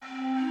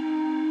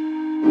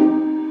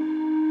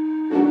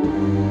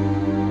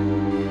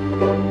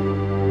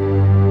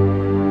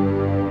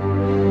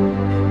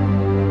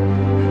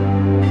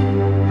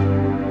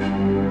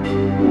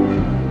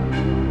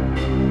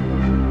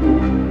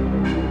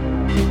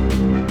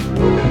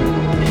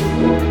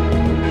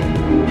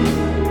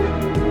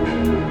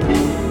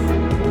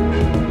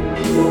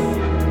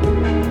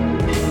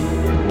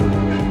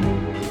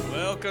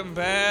Welcome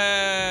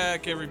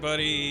back,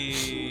 everybody,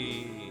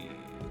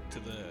 to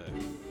the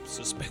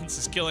Suspense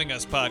is Killing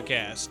Us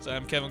podcast.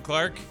 I'm Kevin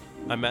Clark.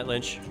 I'm Matt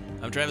Lynch.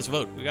 I'm Travis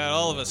Vogt. We got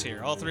all of us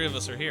here. All three of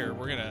us are here.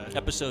 We're gonna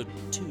Episode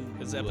 2.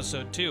 It's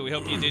episode 2. We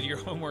hope you did your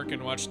homework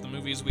and watched the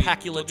movies we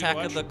Pakula told you to Attack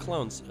watch. of the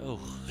Clones. Oh,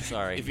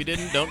 sorry. If you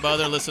didn't, don't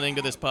bother listening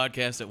to this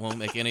podcast. It won't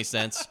make any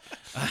sense.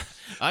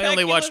 I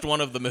only watched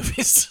one of the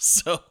movies,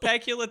 so...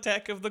 Pakula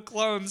Attack of the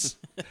Clones.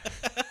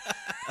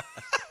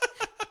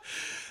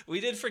 We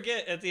did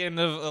forget at the end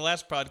of the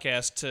last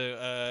podcast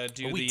to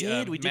do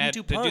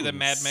the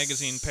Mad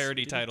Magazine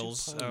parody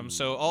titles.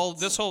 So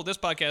this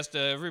podcast,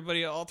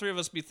 everybody, all three of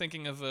us, be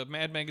thinking of a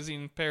Mad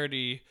Magazine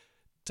parody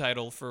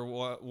title for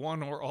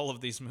one or all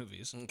of these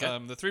movies. Okay.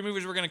 The three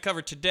movies we're going to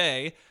cover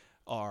today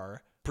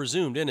are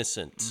Presumed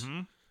Innocent,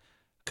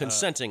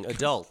 Consenting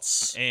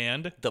Adults,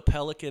 and The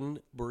Pelican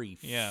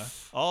Brief. yeah,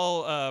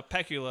 all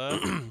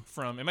Pakula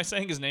from. Am I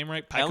saying his name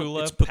right?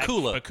 Pakula. It's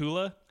Pakula.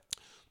 Pakula.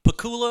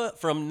 Pakula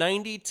from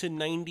 90 to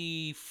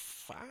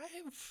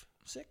 95?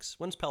 6?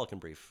 When's Pelican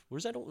Brief?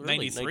 Where's that? Early?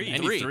 93.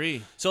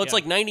 93. So it's Yeah.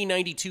 like 90,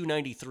 92,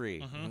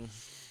 93.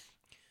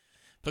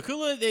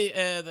 Pakula,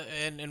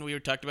 and we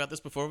talked about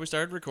this before we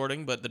started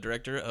recording, but the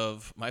director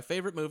of my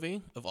favorite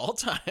movie of all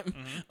time,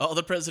 All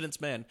the President's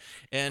Men.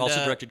 And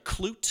Also directed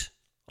Clute.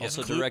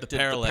 Also Clute, directed The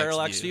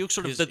Parallax View.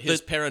 Sort of his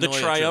the Paranoia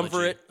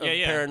triumvirate of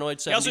Yeah. paranoid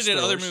 70s He also did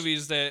other thrillers.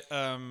 movies that,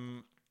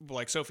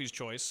 like Sophie's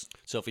Choice.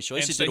 Sophie's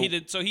Choice.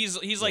 And so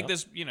he's like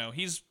this,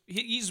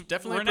 he's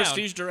definitely a renowned.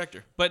 prestige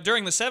director. But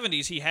during the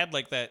 70s, he had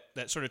like that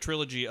sort of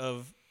trilogy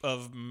of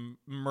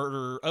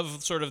murder,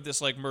 of sort of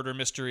this like murder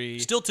mystery.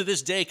 Still to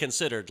this day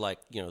considered like,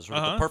 sort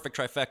of the perfect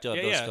trifecta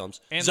of those films.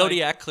 And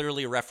Zodiac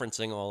clearly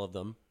referencing all of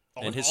them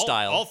and his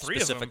style. All three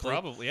specifically. of them,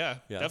 probably. Yeah,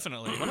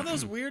 definitely. One of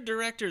those weird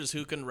directors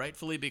who can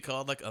rightfully be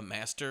called like a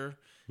master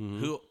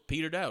who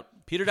petered out.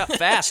 Petered out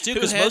fast too,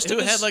 because most of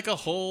who his had like a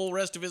whole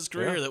rest of his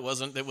career that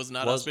was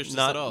not auspicious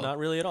at all. Not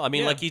really at all. I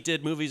mean, Yeah. like he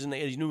did movies in the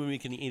 80s, new movie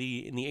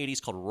in the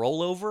 80s called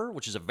Rollover,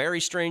 which is a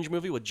very strange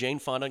movie with Jane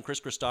Fonda and Chris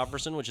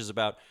Christopherson, which is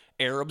about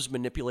Arabs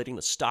manipulating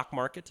the stock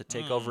market to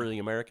take over the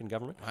American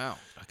government. Wow,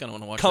 I kind of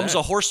want to watch Comes that.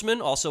 a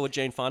Horseman, also with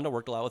Jane Fonda,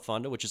 worked a lot with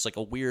Fonda, which is like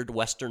a weird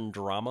Western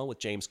drama with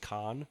James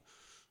Caan.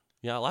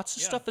 Yeah, lots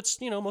of stuff that's,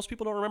 most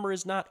people don't remember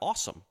is not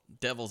awesome.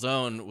 Devil's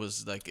Own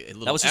was like a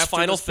little That was his after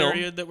final this film.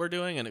 period that we're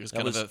doing, and it was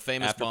kind of a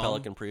famous after bomb.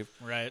 Pelican Brief.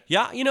 Right.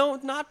 Yeah,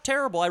 not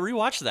terrible. I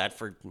rewatched that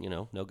for,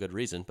 no good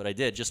reason, but I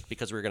did just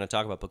because we were going to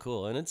talk about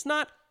Pakula. And it's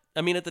not,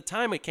 at the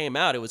time it came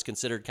out, it was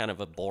considered kind of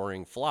a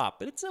boring flop,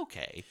 but it's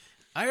okay.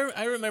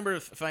 I remember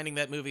finding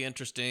that movie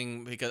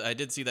interesting because I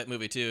did see that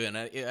movie too, and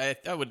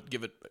I would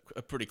give it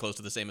a pretty close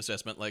to the same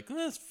assessment, like,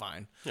 it's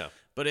fine. Yeah.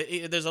 But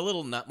there's a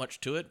little not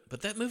much to it.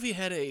 But that movie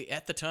had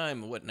at the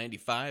time,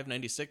 95,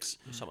 96?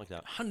 Something like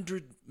that.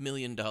 $100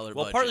 million budget.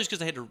 Well, partly because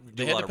they had to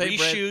do a lot of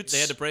reshoots. They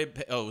had to pay,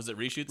 was it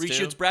reshoots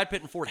Reshoots. too? Brad Pitt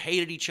and Ford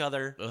hated each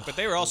other. But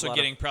they were also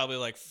getting probably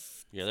like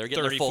Yeah, they were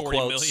getting 30, their full 40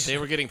 quotes. million. They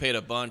were getting paid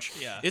a bunch.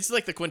 Yeah. It's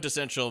like the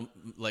quintessential,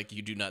 like,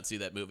 you do not see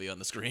that movie on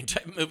the screen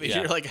type movie. Yeah.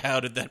 You're like, how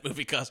did that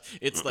movie cost?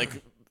 It's like,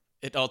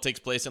 it all takes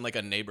place in like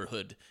a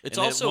neighborhood. It's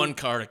and also- one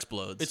car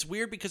explodes. It's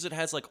weird because it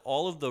has like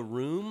all of the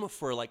room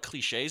for like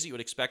cliches that you would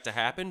expect to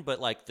happen, but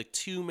like the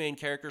two main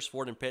characters,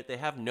 Ford and Pitt, they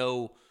have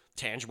no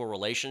tangible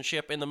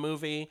relationship in the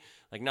movie.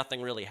 Like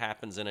nothing really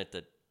happens in it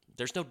that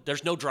there's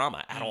no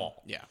drama at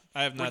all. Yeah.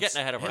 I have We're not getting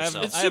ahead of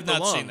ourselves. It's I have super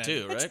not long seen that.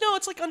 too, right?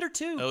 It's like under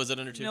 2. Oh, is it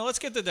under 2? Let's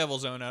get the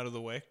Devil's Own out of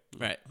the way.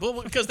 Right.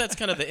 Well, because that's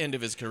kind of the end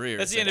of his career.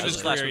 That's the end of his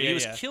essentially. career. He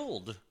was yeah.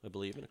 killed, I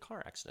believe, in a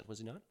car accident. Was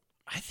he not?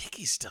 I think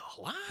he's still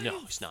alive.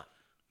 No, he's not.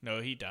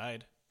 No, he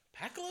died.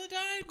 Pakula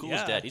died? Pakula's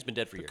Yeah. dead. He's been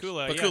dead for years.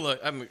 Pakula. Yeah. Pakula,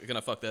 I'm going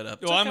to fuck that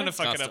up. Well, I'm going to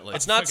fuck Constantly. it up.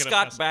 It's not Fuck it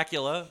Scott up.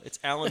 Bakula. It's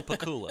Alan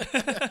Pakula.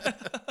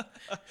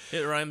 It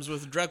rhymes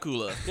with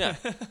Dracula. Yeah.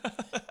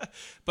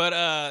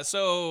 But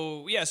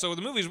so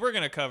the movies we're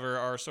gonna cover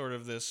are sort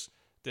of this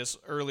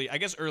early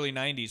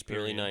 90s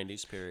period. Early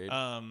 90s period.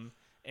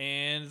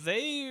 And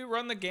they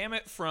run the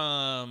gamut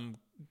from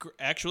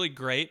actually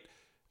great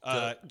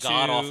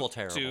god-awful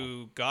terrible.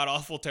 to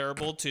god-awful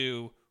terrible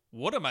to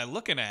what am I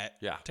looking at?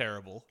 Yeah.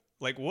 Terrible.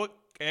 Like what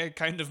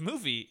kind of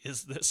movie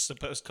is this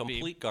supposed to be?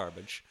 Complete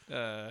garbage.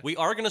 We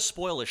are going to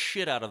spoil a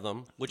shit out of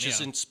them, which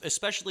is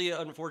especially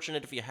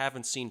unfortunate if you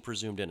haven't seen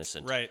Presumed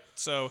Innocent. Right.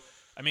 So,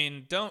 I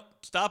mean, don't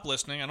stop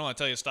listening. I don't want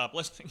to tell you to stop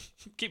listening.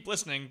 Keep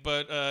listening,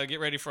 but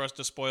get ready for us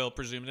to spoil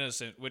Presumed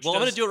Innocent. I'm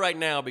going to do it right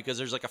now because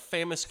there's like a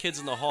famous Kids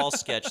in the Hall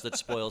sketch that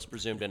spoils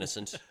Presumed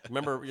Innocent.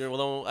 Remember,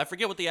 I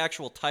forget what the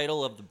actual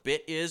title of the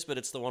bit is, but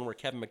it's the one where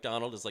Kevin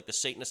McDonald is like the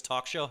Satanist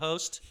talk show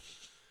host.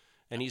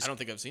 And I don't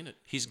think I've seen it.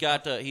 He's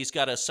got a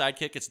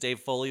sidekick. It's Dave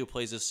Foley who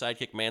plays his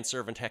sidekick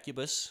manservant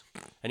Hecubus,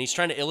 and he's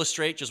trying to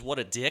illustrate just what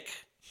a dick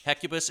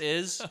Hecubus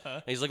is?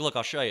 And he's like, look,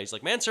 I'll show you. He's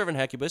like, manservant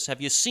Hecubus,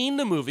 have you seen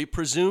the movie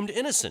Presumed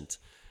Innocent?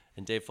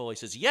 And Dave Foley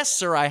says, yes,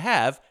 sir, I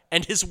have.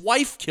 And his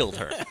wife killed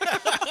her.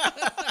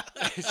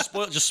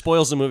 Just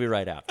spoils the movie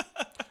right out.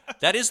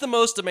 That is the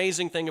most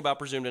amazing thing about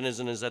Presumed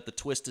Innocent is that the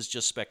twist is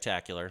just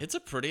spectacular. It's a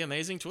pretty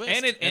amazing twist.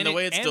 And the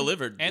way it's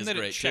delivered and is that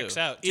great, it checks too.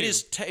 out, too.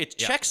 It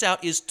checks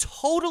out, is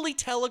totally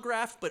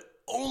telegraphed, but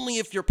only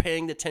if you're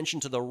paying attention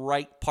to the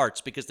right parts,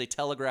 because they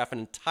telegraph an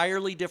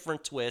entirely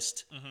different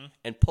twist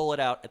and pull it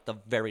out at the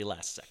very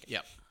last second.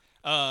 Yeah.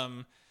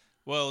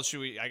 Well, should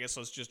we? I guess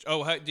let's just.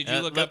 Oh, did you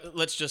look up?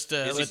 Let's just.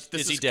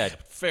 Is he dead?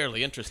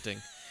 Fairly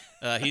interesting.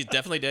 He's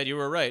definitely dead. You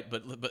were right,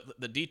 but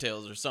the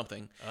details are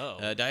something. Oh.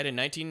 Died in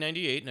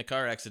 1998 in a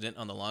car accident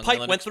on the Long Pipe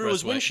Island went through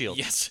his Expressway. windshield.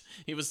 Yes,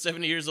 he was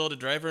 70 years old. A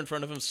driver in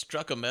front of him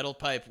struck a metal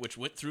pipe, which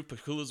went through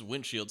Pakula's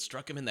windshield,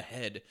 struck him in the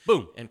head,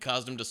 Boom, and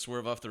caused him to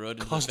swerve off the road.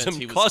 Caused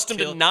him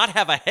to not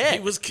have a head. He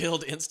was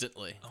killed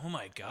instantly. Oh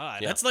my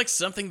God, That's like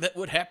something that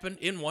would happen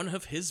in one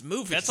of his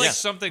movies. That's like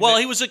something. Well,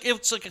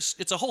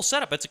 it's a whole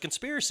setup. It's a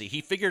conspiracy. He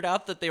figured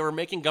out that they were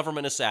making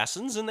government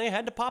assassins, and they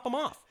had to pop him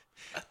off.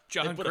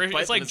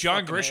 It's like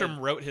John Grisham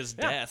wrote his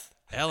death.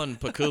 Alan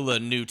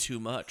Pakula knew too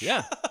much.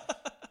 Yeah.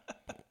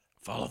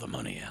 Follow the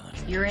money, Alan.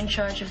 You're in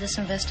charge of this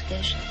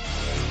investigation.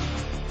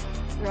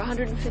 There are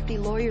 150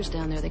 lawyers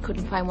down there. They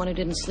couldn't find one who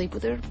didn't sleep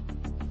with her.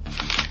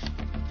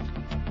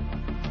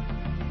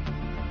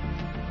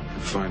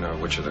 Find out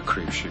which of the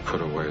creeps she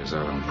put away is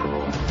out on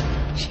parole.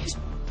 She's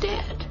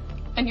dead,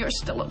 and you're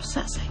still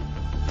obsessing.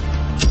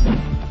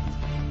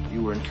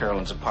 You were in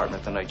Carolyn's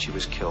apartment the night she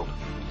was killed.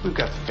 We've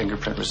got the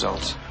fingerprint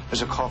results.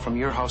 There's a call from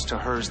your house to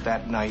hers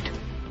that night.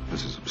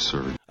 This is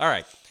absurd. All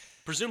right.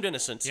 Presumed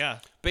Innocent. Yeah.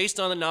 Based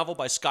on the novel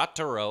by Scott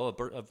Turow,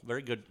 a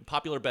very good,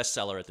 popular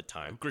bestseller at the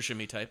time.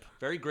 Grisham-y type.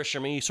 Very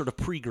Grisham-y, sort of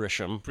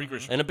pre-Grisham.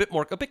 And a bit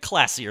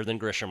classier than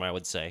Grisham, I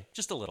would say.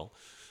 Just a little.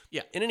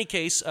 Yeah. In any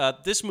case,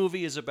 this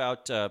movie is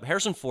about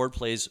Harrison Ford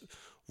plays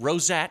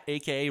Rosette,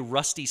 a.k.a.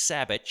 Rusty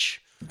Sabich.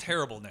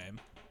 Terrible name.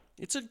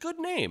 It's a good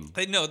name.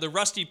 They know the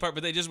Rusty part,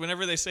 but they just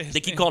whenever they say his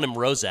they keep name, calling him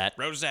Rosette.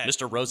 Rosette.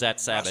 Mr. Rosette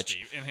Savage.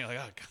 Rusty. And you're like,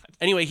 oh God.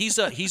 Anyway, he's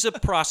a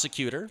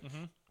prosecutor,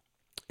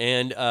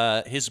 and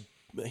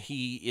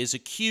he is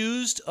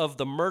accused of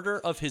the murder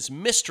of his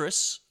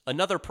mistress,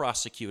 another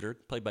prosecutor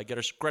played by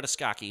Greta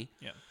Scacchi,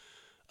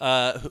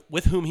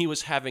 with whom he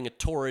was having a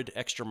torrid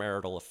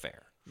extramarital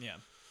affair. Yeah.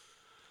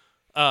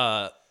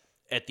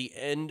 At the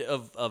end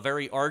of a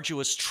very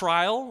arduous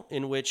trial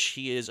in which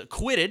he is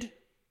acquitted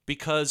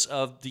because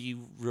of the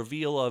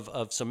reveal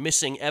of some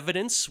missing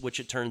evidence, which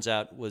it turns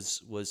out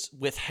was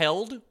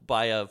withheld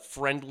by a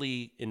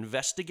friendly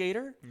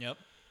investigator. Yep.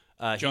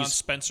 John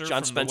Spencer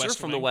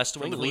from the West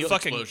Wing. Leo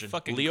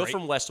fucking Leo great.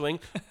 from West Wing.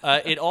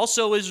 It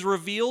also is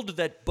revealed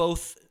that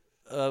both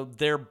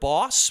their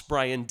boss,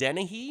 Brian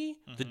Dennehy,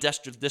 the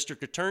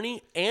district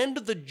attorney, and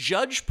the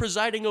judge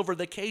presiding over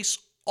the case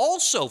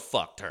also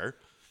fucked her.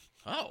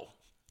 Oh.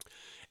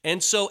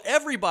 And so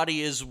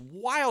everybody is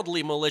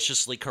wildly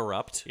maliciously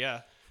corrupt.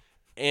 Yeah.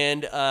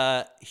 And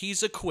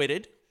he's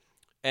acquitted.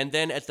 And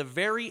then at the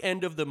very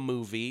end of the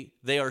movie,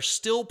 they are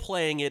still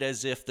playing it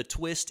as if the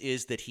twist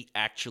is that he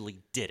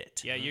actually did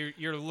it. Yeah,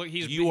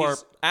 You are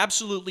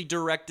absolutely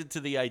directed to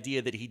the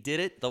idea that he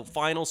did it. The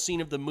final scene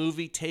of the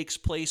movie takes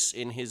place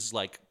in his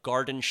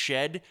garden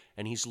shed,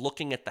 and he's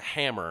looking at the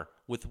hammer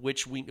with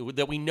which we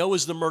know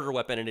is the murder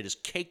weapon, and it is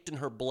caked in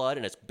her blood,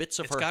 and it's bits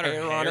of her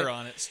hair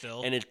on it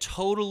still, and it's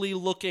totally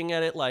looking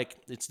at it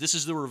like this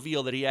is the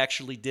reveal that he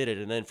actually did it.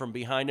 And then from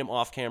behind him,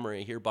 off camera,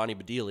 you hear Bonnie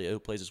Bedelia, who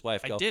plays his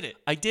wife, go,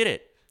 I did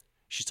it.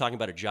 She's talking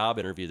about a job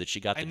interview that she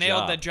got the job. I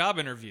nailed that job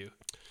interview.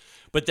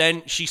 But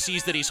then she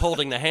sees that he's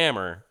holding the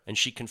hammer, and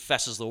she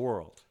confesses the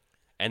world.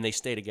 And they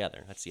stay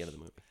together. That's the end of the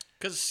movie.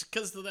 Because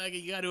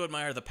you got to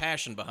admire the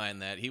passion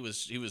behind that. He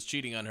was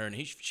cheating on her, and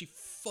she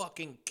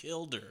fucking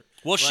killed her.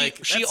 Well,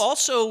 she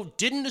also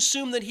didn't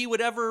assume that he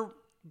would ever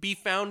be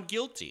found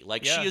guilty.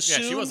 She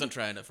assumed... Yeah, she wasn't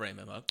trying to frame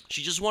him up.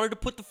 She just wanted to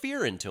put the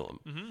fear into him.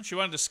 Mm-hmm. She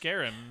wanted to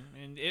scare him.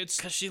 And it's...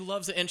 Because she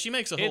loves it. And she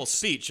makes a whole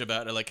speech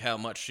about it, how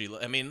much she...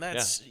 I mean,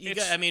 that's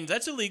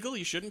illegal.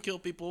 You shouldn't kill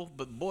people.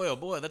 But boy, oh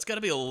boy, that's got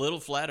to be a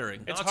little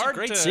flattering. It's hard a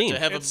great scene. To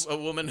have a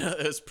woman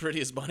as pretty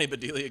as Bonnie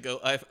Bedelia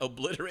go, I've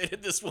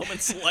obliterated this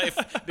woman's life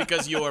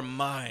because you're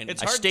mine.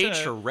 I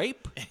staged her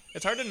rape.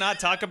 It's hard to not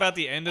talk about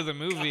the end of the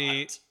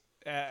movie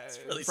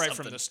really right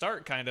from the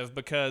start, kind of,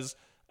 because...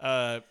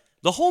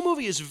 the whole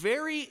movie is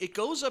it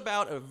goes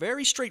about a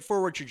very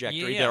straightforward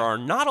trajectory. Yeah. There are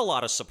not a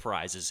lot of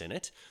surprises in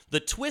it. The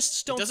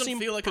twists don't doesn't seem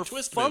feel like a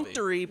twist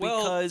perfunctory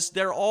because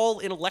they're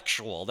all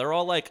intellectual. They're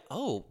all like,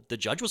 oh, the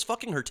judge was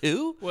fucking her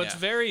too? Well, it's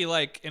very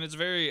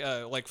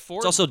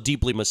Ford... It's also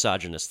deeply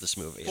misogynist, this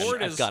movie,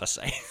 I've got to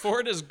say.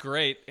 Ford is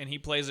great, and he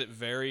plays it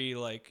very,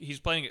 he's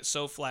playing it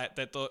so flat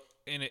that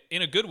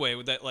in a good way,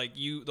 that,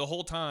 the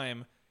whole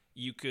time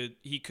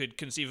he could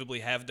conceivably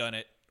have done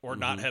it or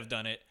not have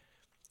done it.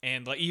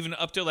 And like even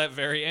up till that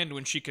very end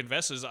when she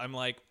confesses, I'm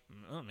like,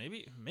 oh,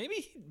 maybe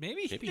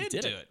he did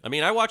do it. I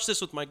mean, I watched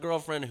this with my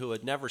girlfriend who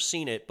had never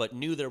seen it, but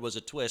knew there was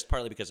a twist,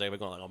 partly because I was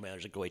going, oh man,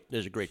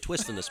 there's a great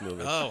twist in this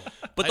movie.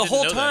 But the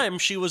whole time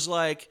she was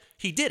like,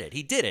 he did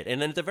it.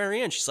 And then at the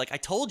very end, she's like, I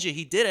told you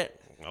he did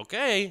it.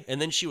 Okay. And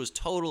then she was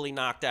totally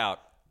knocked out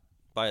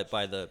by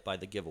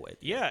the giveaway.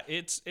 Yeah,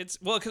 it's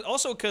well,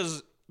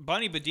 because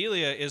Bonnie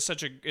Bedelia is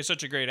such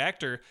a great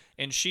actor,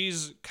 and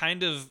she's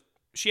kind of.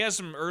 She has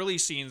some early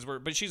scenes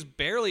but she's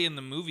barely in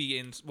the movie.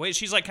 In ways,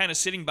 she's like kind of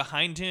sitting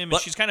behind him, and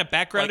she's kind of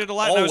backgrounded a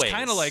lot. And I was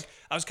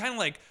kind of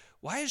like,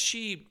 why is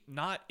she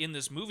not in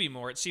this movie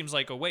more? It seems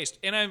like a waste.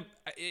 And I'm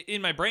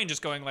in my brain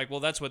just going like, well,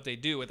 that's what they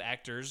do with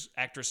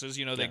actresses.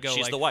 You know, they go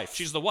she's like, the wife.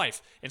 She's the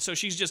wife, and so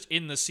she's just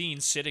in the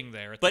scene sitting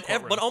there. But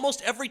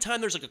almost every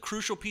time there's like a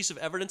crucial piece of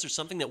evidence or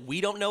something that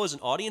we don't know as an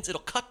audience, it'll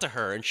cut to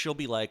her, and she'll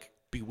be like,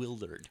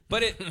 bewildered.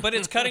 But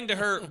it's cutting to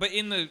her, but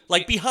in the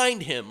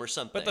behind him or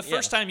something. But the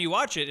first time you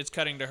watch it, it's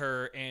cutting to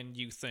her, and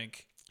you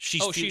think she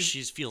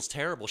feels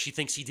terrible. She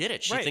thinks he did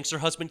it. She right. thinks her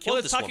husband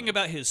killed this woman. Well, it's talking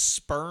about his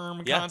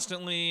sperm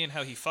constantly and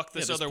how he fucked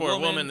this other poor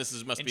woman.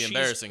 This must be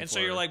embarrassing. And for so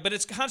you're her. like, but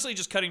it's constantly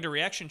just cutting to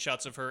reaction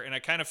shots of her, and I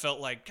kind of felt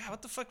like, God,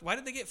 what the fuck? Why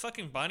did they get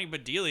fucking Bonnie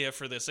Bedelia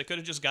for this? They could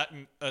have just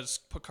gotten a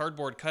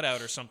cardboard cutout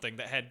or something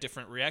that had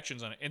different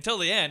reactions on it. Until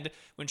the end,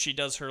 when she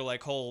does her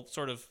like whole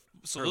sort of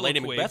her Lady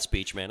Macbeth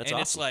speech, man, it's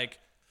awesome. It's like,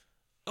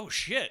 oh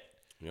shit.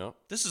 Yeah.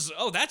 This is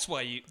that's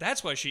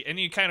why she, and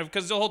you kind of,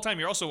 because the whole time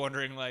you're also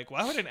wondering like,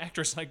 why would an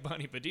actress like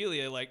Bonnie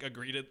Bedelia like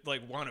agree to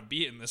like want to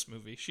be in this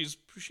movie? She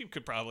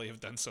could probably have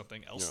done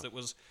something else that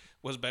was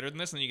better than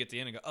this. And then you get to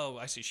the end and go, oh,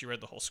 I see, she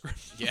read the whole script.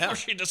 Yeah.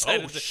 She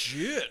decided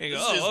shit. And you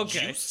This go, is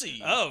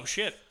juicy. Oh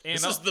shit. And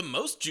this is the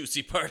most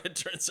juicy part, it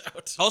turns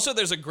out. Also,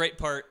 there's a great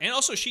part, and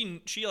also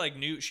she like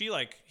knew,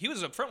 he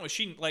was upfront with,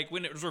 she like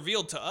when it was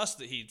revealed to us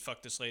that he'd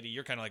fucked this lady,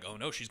 you're kind of like, oh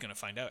no, she's gonna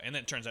find out, and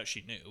then it turns out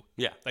she knew.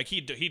 Yeah. Like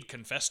he'd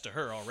confessed to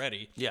her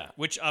already. Yeah.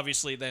 Which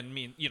obviously then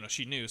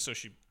she knew, so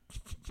she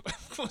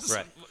was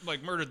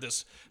like murdered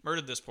this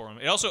poor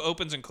woman. It also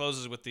opens and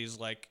closes with these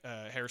like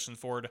Harrison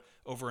Ford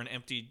over an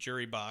empty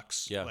jury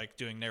box, like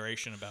doing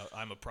narration about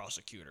I'm a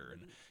prosecutor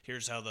and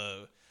here's how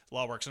the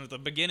law works. And at the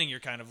beginning,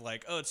 you're kind of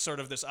like, oh, it's sort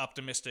of this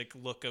optimistic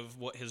look of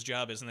what his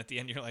job is. And at the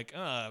end, you're like,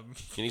 and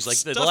he's like,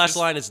 the last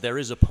line is, there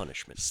is a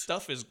punishment.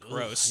 Stuff is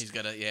gross. He's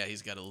got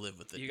to live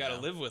with it. You got to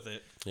live with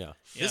it. Yeah.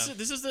 This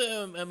is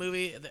a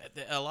movie.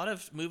 A lot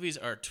of movies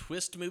are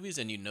twist movies,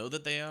 and you know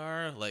that they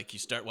are. Like, you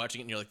start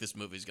watching it, and you're like, this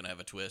movie's going to have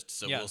a twist,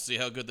 so we'll see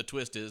how good the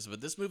twist is.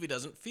 But this movie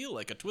doesn't feel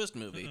like a twist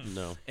movie. Mm-hmm.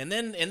 No. And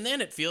then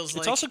it feels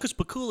like... It's also because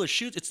Pakula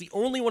shoots... It's the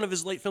only one of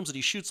his late films that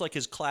he shoots like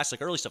his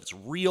classic early stuff. It's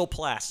real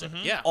plastic.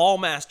 Mm-hmm. Yeah. All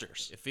masters.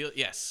 It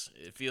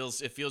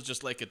feels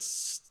just like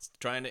it's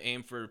trying to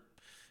aim for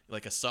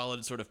like a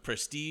solid sort of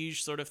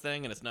prestige sort of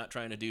thing, and it's not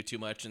trying to do too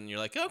much. And you're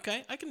like,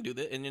 okay, I can do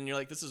that. And then you're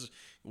like, this is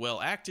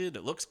well acted.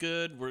 It looks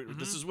good.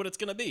 This is what it's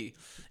gonna be.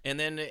 And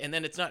then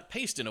it's not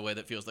paced in a way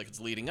that feels like it's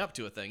leading up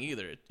to a thing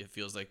either. It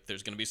feels like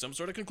there's gonna be some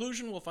sort of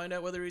conclusion. We'll find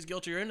out whether he's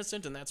guilty or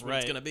innocent, and that's what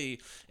it's gonna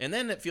be. And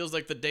then it feels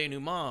like the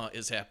denouement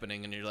is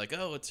happening, and you're like,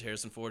 oh, it's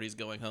Harrison Ford. He's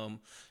going home.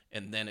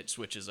 And then it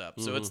switches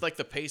up. So it's like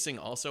the pacing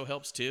also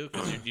helps too,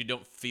 because you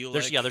don't feel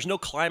there's no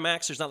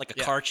climax. There's not like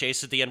a car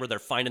chase at the end where they're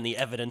finding the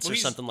evidence or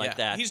something like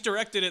that. He's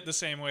directed it the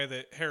same way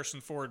that Harrison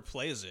Ford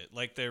plays it.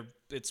 Like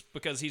it's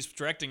because he's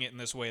directing it in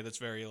this way that's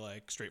very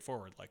like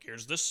straightforward. Like,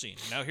 here's this scene,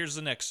 now here's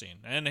the next scene,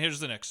 and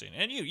here's the next scene,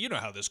 and you know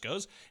how this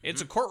goes.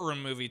 It's a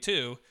courtroom movie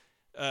too,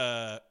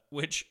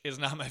 which is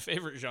not my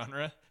favorite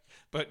genre.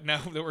 But now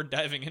that we're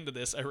diving into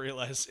this, I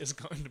realize it's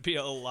going to be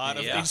a lot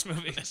of these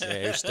movies.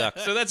 Yeah, you're stuck.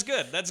 So that's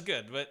good.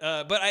 But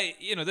I,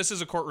 this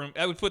is a courtroom.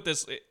 I would put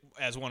this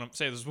as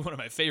this is one of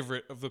my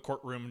favorite of the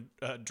courtroom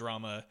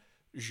drama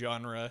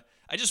genre.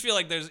 I just feel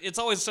like it's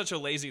always such a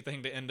lazy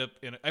thing to end up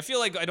in. I feel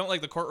like I don't like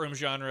the courtroom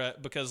genre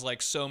because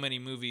like so many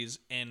movies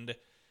end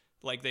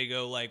like they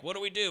go like, what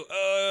do we do?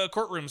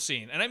 Courtroom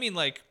scene. And I mean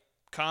like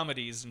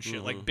comedies and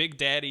shit like Big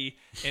Daddy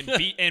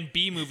and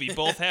B movie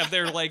both have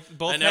their like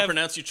I now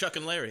pronounce you Chuck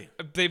and Larry.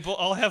 They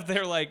all have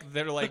their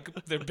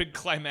big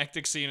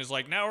climactic scene is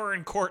like, now we're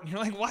in court, and you're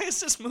like, why is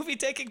this movie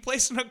taking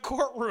place in a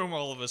courtroom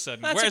all of a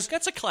sudden?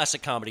 That's a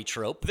classic comedy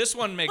trope. This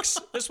one makes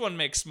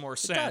more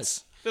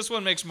sense. This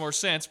one makes more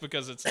sense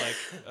because it's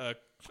like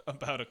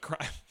about a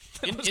crime.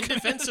 In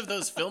defense of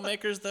those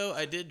filmmakers, though,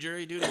 I did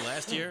jury duty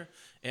last year,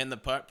 and the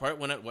part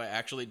when I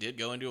actually did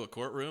go into a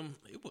courtroom,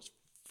 it was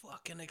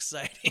fucking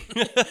exciting.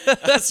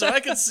 So I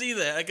could see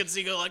that. I could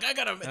see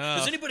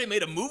has anybody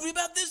made a movie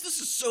about this?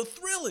 This is so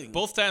thrilling.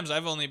 Both times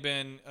I've only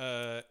been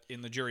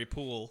in the jury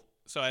pool,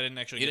 so I didn't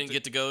actually. You didn't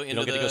get to go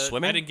into go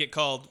swimming? I didn't get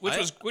called,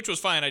 which was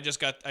fine. I just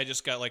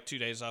got like 2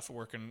 days off of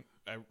work and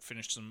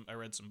I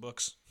read some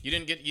books. You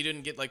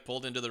didn't get like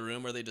pulled into the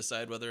room where they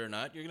decide whether or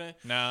not you're gonna.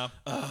 No.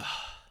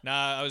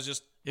 Nah, I was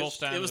just both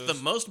times. It was the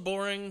most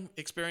boring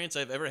experience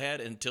I've ever had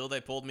until they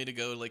pulled me to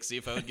go like see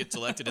if I would get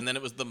selected, and then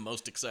it was the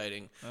most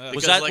exciting.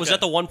 Was that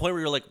the one point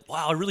where you're like,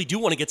 wow, I really do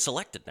want to get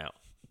selected now?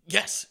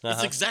 Yes,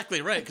 that's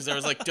exactly right. Because I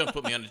was like, don't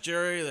put me on a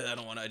jury. That I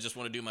don't want. I just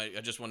want to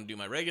do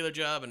my regular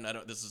job, and I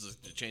don't. This is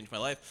to change my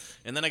life.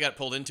 And then I got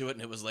pulled into it,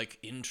 and it was like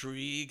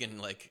intrigue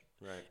and like.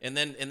 Right. And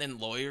then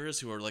lawyers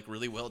who are like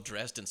really well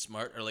dressed and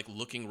smart are like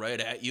looking right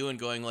at you and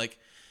going like,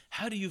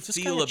 how do you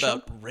feel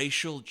about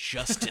racial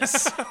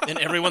justice? And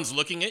everyone's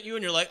looking at you,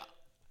 and you're like,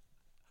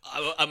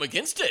 I'm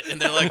against it.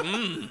 And they're like,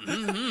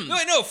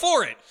 No,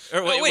 for it.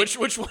 Or wait, wait. which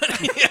one?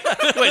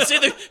 Wait,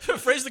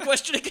 phrase the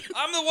question again.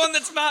 I'm the one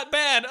that's not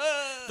bad.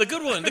 The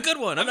good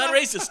one. I'm not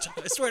racist.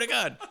 I swear to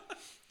God.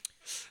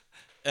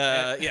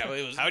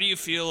 It was. How do you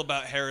feel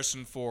about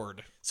Harrison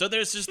Ford? So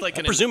there's just like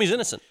I presume he's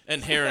innocent.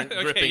 Inherent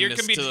grippingness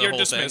to the you're whole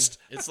dismissed.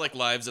 thing. It's like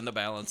lives in the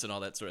balance and all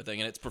that sort of thing,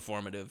 and it's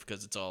performative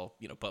because it's all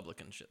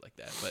public and shit like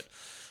that.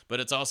 But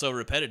it's also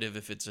repetitive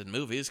if it's in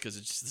movies because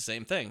it's just the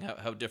same thing.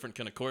 How different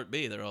can a court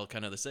be? They're all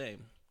kind of the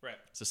same. Right.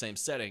 It's the same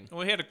setting.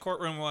 Well, we had a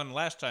courtroom one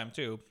last time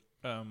too.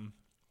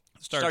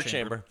 Star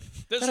Chamber.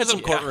 This That had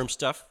some courtroom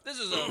stuff. This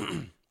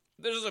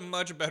is a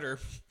much better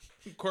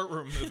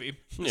courtroom movie.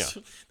 Yeah.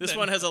 This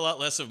one has a lot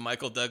less of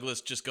Michael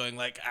Douglas just going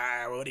like,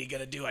 what are you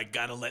gonna do? I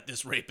gotta let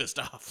this rapist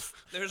off.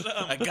 There's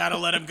I gotta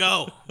let him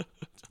go.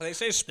 They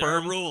say There are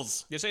sperm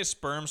rules. They say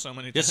sperm so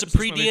many times. It's a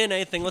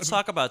pre-DNA thing. Let's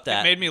talk about It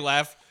that. made me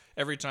laugh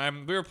every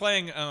time. We were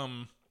playing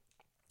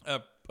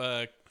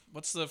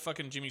what's the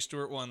fucking Jimmy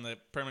Stewart one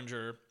that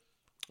Preminger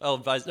Oh,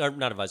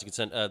 not advising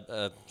consent.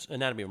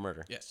 Anatomy of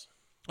Murder. Yes.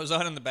 was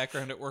on in the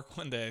background at work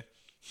one day.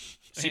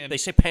 See, And- they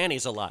say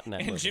panties a lot in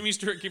that And movie. Jimmy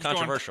Stewart keeps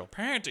Controversial.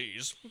 going,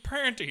 panties.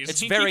 It's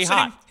He very keeps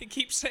hot. He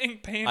keeps saying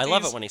panties. I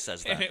love it when he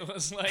says that. And it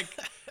was like,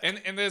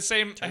 and the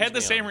same. I had the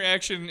me same on.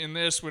 reaction in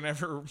this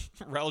whenever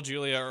Raul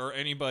Julia or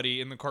anybody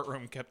in the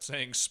courtroom kept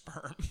saying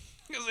sperm.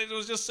 Because it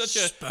was just such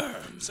a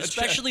Sperm.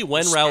 Especially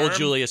when Raul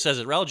Julia says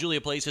it. Raul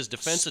Julia plays his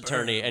defense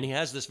attorney, and he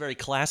has this very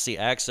classy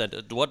accent.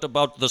 What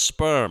about the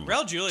sperm?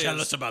 Raul Julia. Tell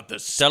us about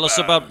this. Tell us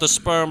about the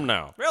sperm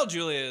now. Raul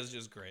Julia is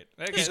just great.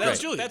 He's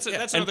that's, great. That's, Yeah.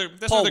 that's And another.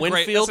 That's Paul another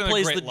great. Winfield That's another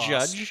plays great the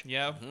loss. judge.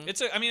 Yeah,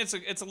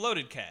 it's a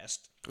loaded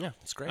cast. Yeah,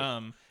 it's great.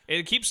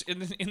 It keeps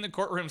in the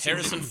courtroom.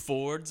 Harrison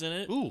Ford's in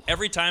it. Ooh.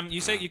 Every time you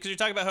say, because you're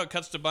talking about how it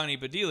cuts to Bonnie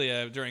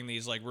Bedelia during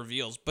these like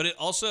reveals, but it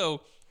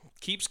also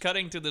keeps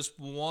cutting to this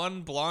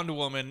one blonde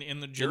woman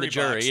in the jury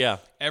box. Yeah.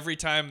 Every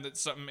time that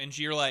something, and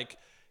you're like,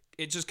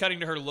 it's just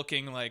cutting to her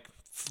looking like,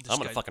 I'm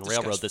gonna fucking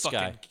railroad this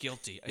guy.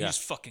 Guilty. Yeah. He's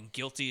fucking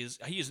guilty.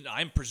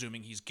 I'm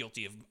presuming he's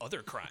guilty of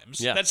other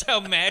crimes. Yeah. That's how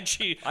mad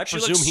she. I she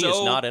presume looks he is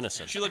so, not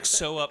innocent. She looks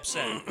so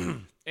upset,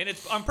 and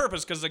it's on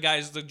purpose because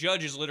the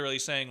judge is literally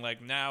saying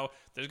like, now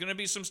there's gonna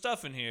be some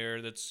stuff in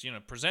here that's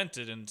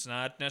presented, and it's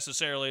not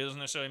necessarily doesn't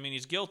necessarily mean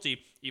he's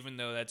guilty, even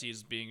though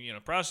he's being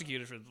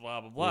prosecuted for blah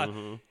blah blah.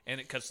 Mm-hmm.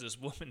 And it cuts to this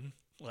woman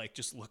like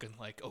just looking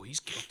like, oh, he's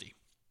guilty.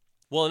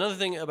 Well, another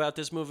thing about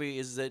this movie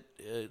is that,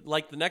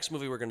 like the next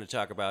movie we're going to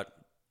talk about,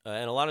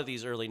 and a lot of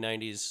these early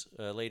 '90s,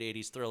 late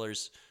 '80s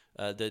thrillers,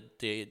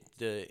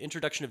 the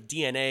introduction of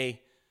DNA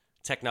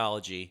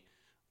technology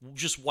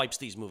just wipes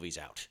these movies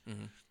out.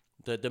 Mm-hmm.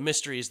 The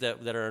mysteries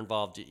that are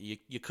involved,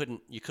 you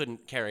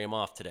couldn't carry them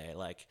off today.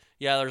 Like,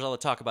 yeah, there's all the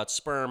talk about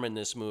sperm in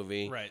this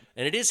movie, Right?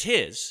 And it is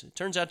his. It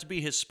turns out to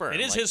be his sperm.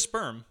 It is his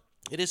sperm.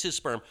 It is his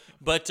sperm,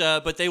 but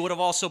they would have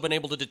also been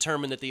able to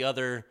determine that the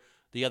other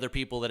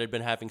people that had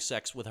been having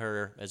sex with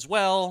her as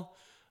well,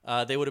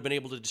 they would have been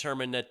able to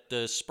determine that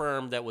the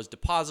sperm that was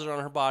deposited on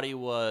her body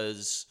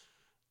was,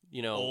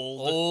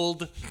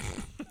 old.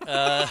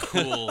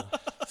 Cool.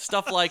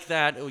 Stuff like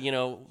that.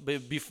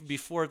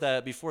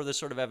 Before this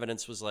sort of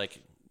evidence was like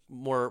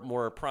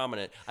more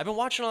prominent. I've been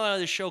watching a lot of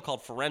this show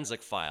called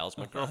Forensic Files.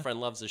 My girlfriend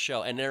loves the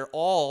show, and they're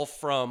all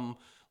from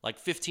like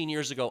 15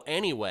 years ago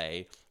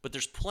anyway, but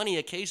there's plenty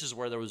of cases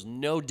where there was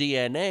no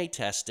DNA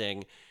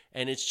testing,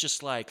 and it's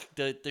just like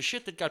the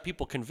shit that got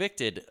people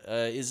convicted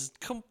is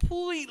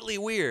completely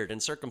weird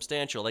and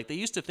circumstantial. Like, they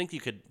used to think you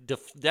could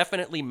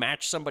definitely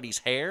match somebody's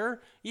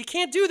hair. You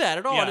can't do that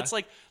at all, Yeah. and it's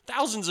like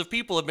thousands of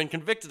people have been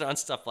convicted on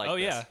stuff like this. Oh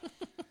yeah.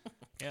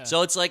 Yeah.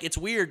 So it's like, it's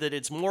weird that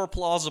it's more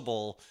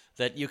plausible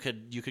that you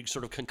could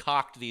sort of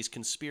concoct these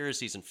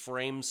conspiracies and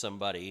frame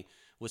somebody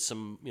with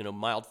some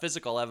mild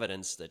physical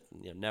evidence that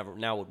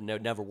would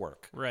never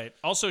work. Right.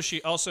 Also,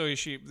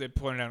 they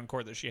pointed out in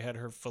court that she had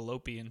her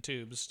fallopian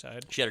tubes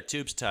tied. She had her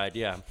tubes tied,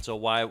 yeah. So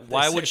why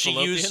would she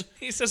use?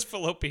 He says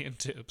fallopian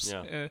tubes.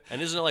 Yeah.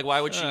 And isn't it like, why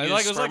would she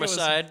use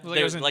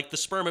spermicide? Like the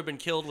sperm had been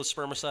killed with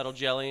spermicidal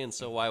jelly, and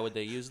so why would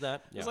they use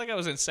that? Yeah. It's like I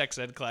was in sex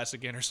ed class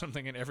again or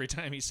something, and every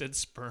time he said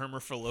sperm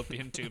or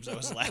fallopian tubes, I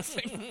was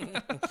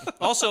laughing.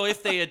 Also,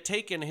 if they had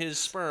taken his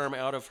sperm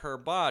out of her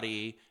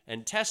body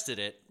and tested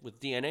it with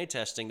DNA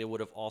testing, they would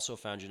have also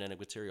found genetic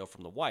material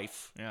from the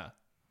wife. Yeah.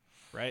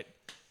 Right.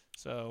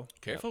 So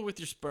Careful with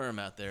your sperm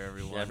out there,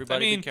 everyone. Yeah,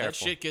 everybody be that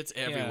careful. shit gets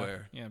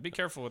everywhere. Yeah. Be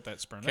careful with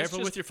that sperm.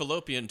 Careful with your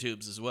fallopian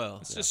tubes as well.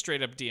 It's just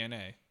straight up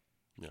DNA.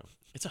 Yeah.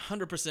 It's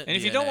 100% And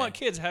if you don't want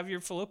kids, have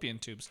your fallopian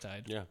tubes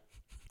tied. Yeah.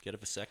 Get a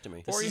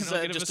vasectomy. This Or, is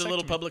get a just a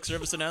little vasectomy. public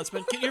service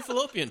announcement. Get your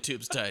fallopian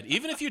tubes tied.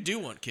 Even if you do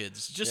want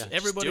kids, just Yeah,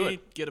 everybody just do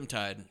it. get them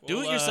tied. Do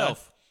Well, it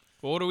yourself.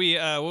 What do we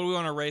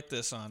want to rate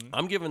this on?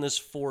 I'm giving this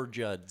 4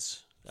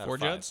 Juds. out of 4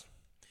 5. Juds?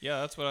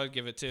 Yeah, that's what I'd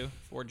give it to.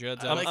 4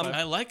 Judds.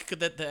 I like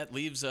that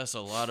leaves us a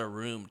lot of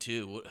room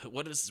too.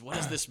 What is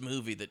this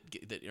movie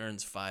that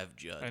earns 5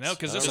 Judds? I know,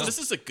 because this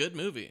is a good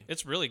movie.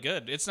 It's really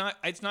good. It's not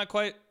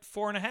quite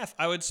 4.5.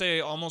 I would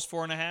say almost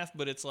 4.5,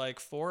 but it's like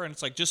 4, and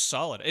it's like just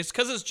solid. It's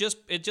because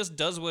it just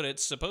does what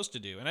it's supposed to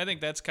do, and I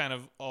think that's kind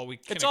of all we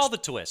can. It's all the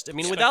twist. I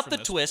mean, without the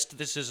twist,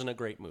 this isn't a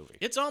great movie.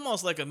 It's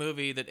almost like a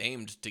movie that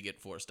aimed to get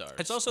 4 stars.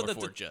 It's also that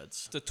 4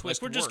 Judds. The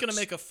twist. We're just gonna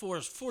make a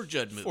 4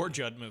 Judd movie. 4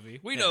 Judd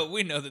movie. We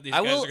know that these.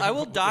 I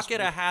will dock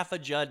it a half a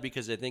Judd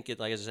because I think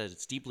like I said,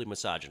 it's deeply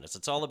misogynist.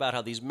 It's all about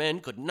how these men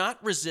could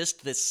not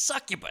resist this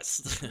succubus,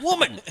 this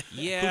woman,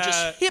 who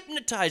just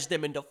hypnotized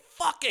them into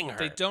fucking her.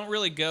 They don't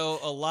really go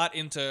a lot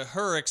into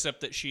her,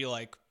 except that she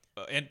and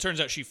it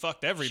turns out she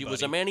fucked everybody. She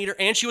was a man-eater,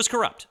 and she was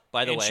corrupt,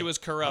 by the way. And she was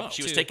corrupt,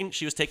 She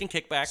too. was taking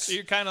kickbacks. So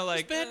you're kind of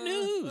like, bad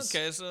news.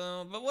 Okay,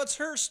 so but what's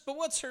her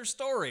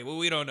story? Well,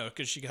 we don't know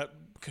because she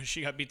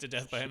got beat to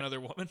death by another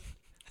woman.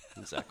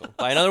 Exactly.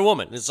 By another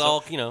woman. It's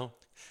all,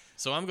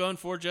 So I'm going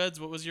 4 Judds.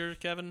 What was your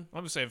Kevin?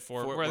 I'm saying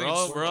 4. We're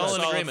all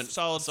in agreement.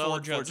 Solid 4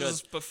 Judds. 4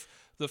 Judds.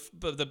 This is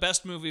the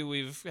best movie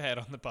we've had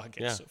on the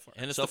podcast so far.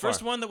 And it's So the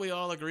first far. one that we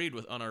all agreed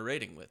with on our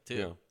rating with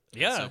too.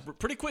 Yeah. So we're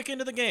pretty quick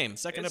into the game.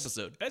 Second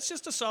episode. That's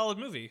just a solid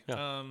movie.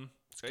 Yeah.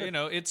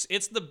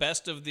 It's the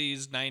best of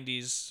these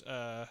 90s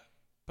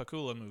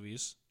Pakula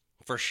movies.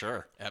 For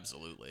sure.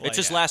 Absolutely. It's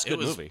his last good it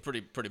was movie.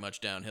 Pretty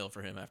much downhill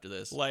for him after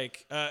this.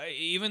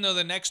 Even though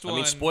the next one... I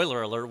mean,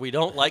 spoiler alert, we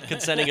don't like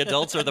Consenting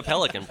Adults or the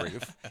Pelican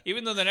Brief.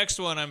 Even though the next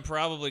one I'm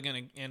probably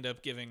going to end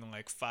up giving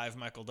 5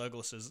 Michael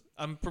Douglases.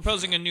 I'm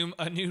proposing a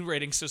new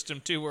rating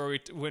system too, where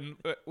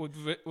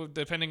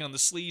depending on the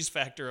sleaze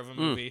factor of a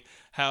movie,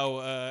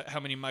 how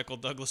many Michael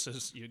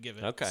Douglases you give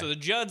it. Okay. So the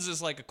Judds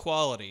is like a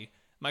quality.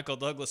 Michael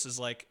Douglas is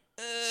like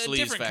a Sleaze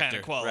different factor. kind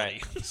of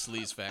quality. Right.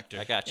 Sleaze factor.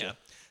 I got you. Yeah.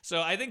 So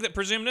I think that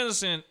Presumed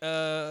Innocent,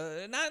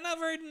 not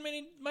very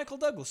many Michael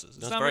Douglases. It's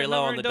That's not very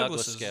low on the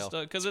Douglases Douglas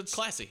scale. because it's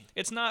Classy.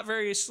 It's not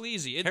very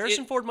sleazy.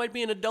 Harrison Ford might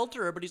be an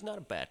adulterer, but he's not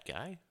a bad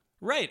guy.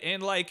 Right,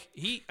 and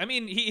he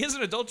is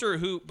an adulterer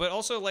but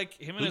also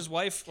him and his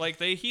wife,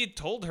 he had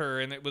told her,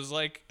 and it was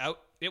out.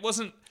 It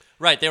wasn't.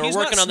 Right, they were he's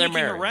working not on their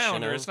sneaking marriage.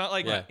 around, or it's not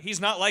like he's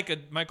not like a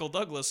Michael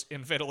Douglas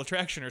in Fatal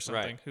Attraction or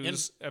something,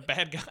 who's a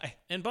bad guy.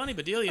 And Bonnie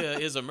Bedelia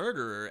is a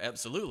murderer,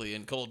 absolutely,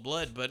 in cold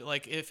blood. But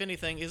if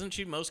anything, isn't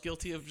she most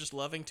guilty of just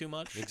loving too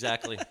much?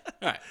 Exactly. All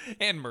right.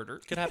 And murder.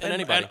 Could happen to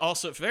anybody. And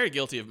also very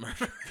guilty of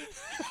murder.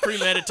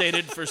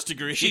 Premeditated, first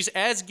degree. She's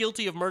as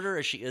guilty of murder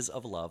as she is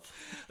of love.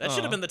 That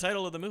should have been the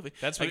title of the movie.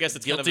 That's I guess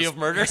it's Guilty of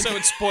murder. So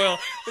it spoil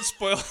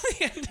the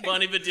ending.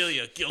 Bonnie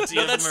Bedelia, guilty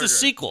No, of that's murder. the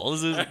sequel.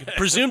 This is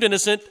Presumed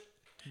Innocent,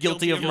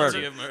 Guilty of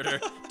murder. Guilty of murder,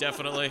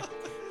 definitely.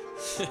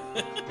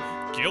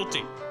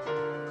 Guilty.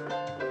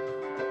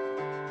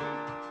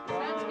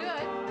 Sounds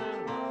good.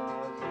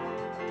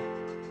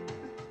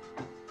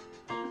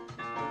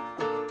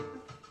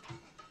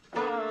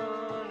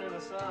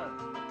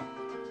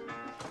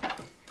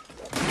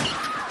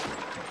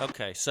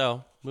 Okay,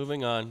 so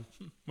moving on.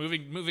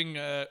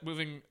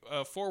 Moving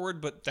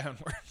forward but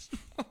downwards.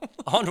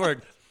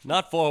 Onward,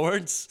 not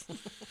forwards.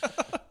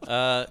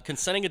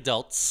 Consenting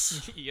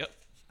Adults. Yep.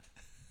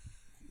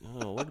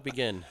 Oh, where to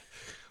begin?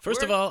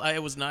 First of all, I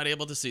was not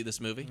able to see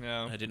this movie.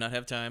 No. I did not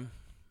have time.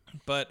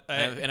 But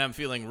And I'm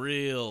feeling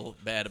real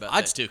bad about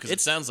that too, because it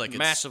sounds like it's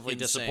massively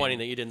insane. disappointing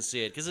that you didn't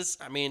see it. Because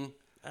I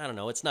don't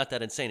know, it's not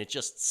that insane. It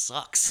just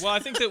sucks. well, I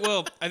think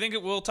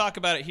we'll talk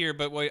about it here,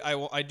 but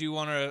I do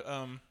want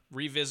to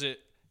revisit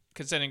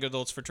Consenting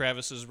Adults for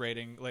Travis's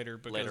rating later.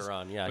 Later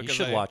on, yeah, you because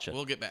should watch it.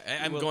 We'll get back.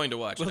 I'm going to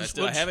watch it.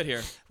 we'll I have it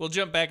here. We'll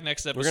jump back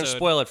next episode. We're gonna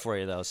spoil it for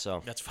you though,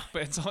 so That's fine.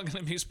 But it's all going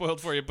to be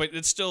spoiled for you. But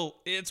it's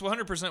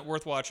 100%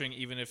 worth watching,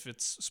 even if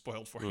it's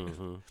spoiled for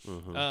you.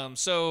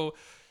 So,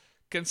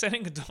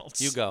 Consenting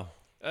Adults. you go.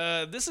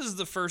 This is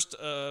the first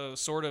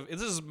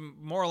this is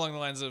more along the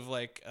lines of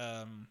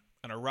an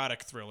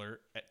erotic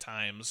thriller at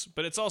times,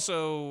 but it's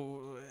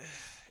also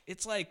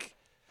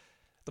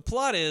the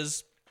plot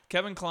is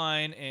Kevin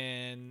Kline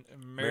and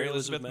Mary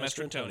Elizabeth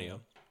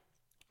Mastrantonio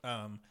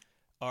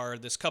are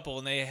this couple,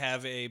 and they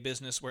have a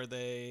business where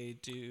they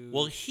do.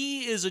 Well,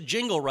 he is a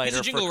jingle writer. He's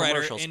a jingle for writer,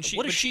 commercials. and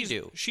What does she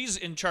do? She's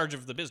in charge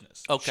of the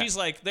business. Okay.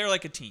 They're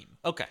like a team.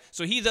 Okay.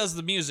 So he does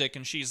the music,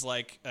 and she's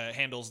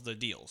handles the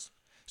deals.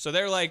 So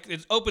they're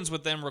it opens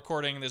with them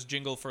recording this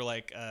jingle for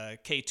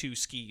K2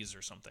 skis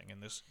or something, and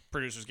this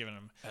producer's giving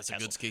them. That's a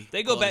good ski.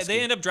 They go Quality back. ski.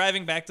 They end up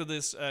driving back to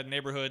this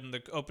neighborhood, and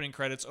the opening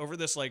credits over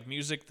this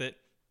music that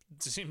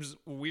seems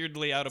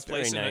weirdly out of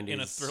place Very in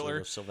a 90s thriller.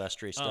 sort of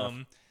Sylvester stuff.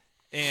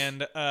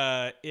 And they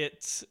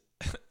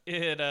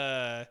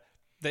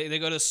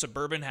go to a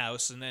suburban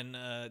house, and then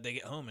they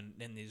get home,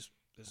 and these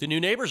the new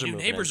neighbors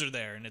are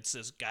there, and it's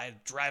this guy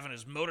driving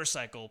his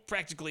motorcycle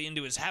practically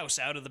into his house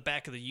out of the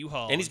back of the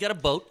U-Haul. And he's got a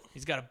boat.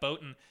 He's got a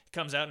boat, and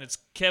comes out, and it's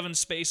Kevin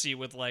Spacey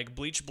with like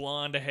bleach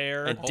blonde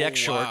hair and deck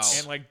shorts,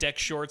 and like deck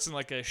shorts and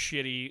like a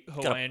shitty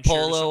Hawaiian got a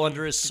polo shirt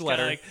under his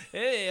sweater. Like,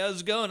 hey,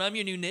 how's it going? I'm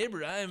your new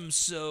neighbor. I'm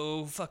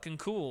so fucking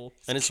cool.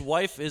 And his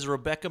wife is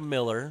Rebecca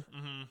Miller,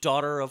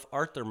 daughter of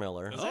Arthur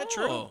Miller. Is that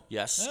true?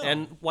 Yes, Oh.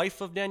 and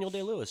wife of Daniel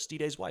Day-Lewis,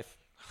 D-Day's wife.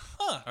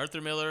 Huh?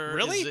 Arthur Miller.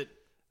 Really?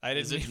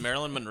 Is it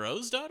Marilyn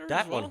Monroe's daughter?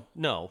 That as well? one,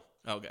 no.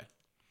 Okay.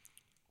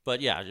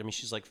 But yeah, I mean,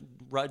 she's like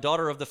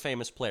daughter of the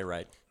famous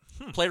playwright.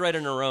 Playwright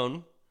in her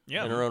own.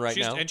 Yeah, in her own right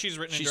now. And she's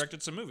written and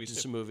directed some movies, too.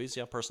 Some movies,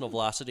 yeah. Personal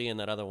Velocity, and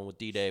that other one with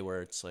D-Day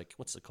where it's like,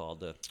 what's it called?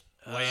 The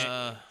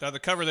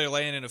cover, they're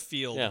laying in a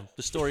field. Yeah,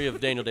 the story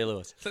of Daniel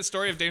Day-Lewis. The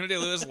story of Daniel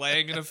Day-Lewis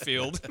laying in a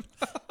field.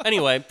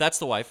 Anyway, that's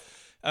the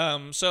wife.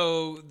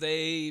 So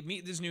they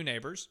meet these new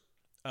neighbors.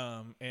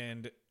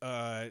 And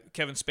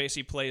Kevin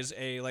Spacey plays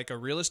a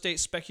real estate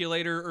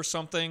speculator or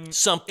something.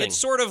 It's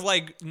sort of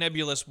like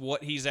nebulous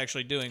what he's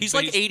actually doing. He's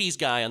like 80s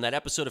guy on that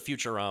episode of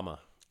Futurama.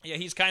 Yeah,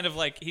 he's kind of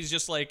like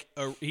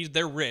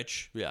they're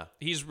rich. Yeah,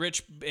 he's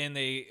rich, and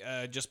they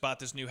just bought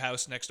this new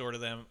house next door to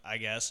them, I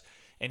guess.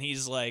 And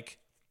he's like,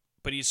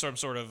 but he's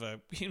sort of a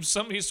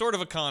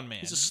con man.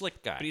 He's a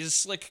slick guy, but he's a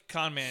slick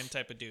con man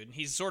type of dude. And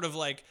he's sort of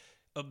like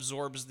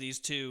absorbs these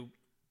two.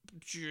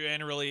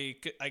 Generally,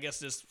 I guess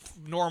this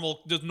normal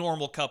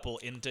couple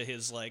into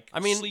his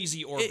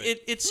sleazy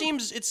orbit. It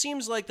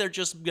seems like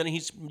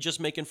he's just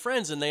making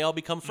friends and they all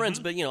become friends.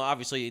 But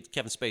obviously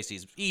Kevin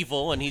Spacey's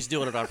evil and he's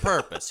doing it on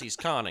purpose. He's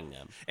conning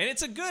them. And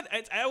it's a good.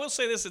 I will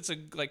say this: it's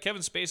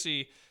Kevin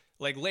Spacey.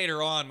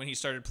 Later on when he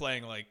started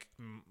playing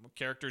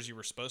characters you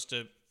were supposed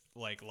to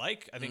like,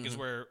 I think is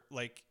where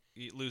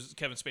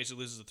Kevin Spacey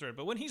loses the thread.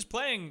 But when he's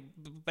playing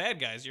bad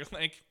guys, you're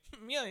like,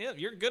 yeah,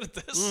 you're good at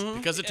this.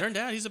 Because it turned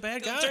out he's a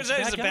bad guy. It turns out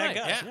he's a bad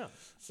guy. Yeah.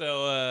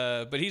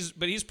 So, but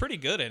he's pretty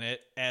good in it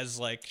as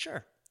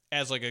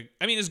as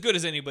good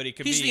as anybody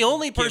could be. He's the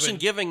only person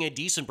giving a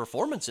decent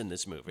performance in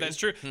this movie. That's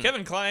true.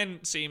 Kevin Kline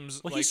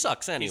seems he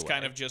sucks anyway. He's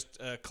kind of just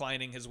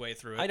Clining his way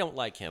through it. I don't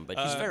like him, but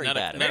he's very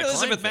bad. Mary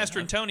Elizabeth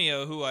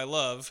Mastrantonio, who I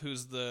love,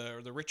 who's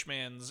the rich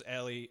man's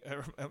Andy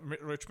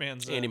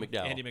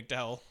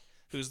McDowell.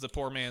 Who's the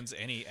poor man's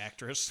Annie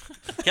actress?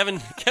 Kevin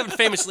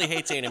famously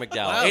hates Annie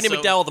McDowell. Wow, Annie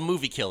McDowell, the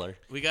movie killer.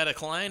 We got a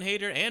Klein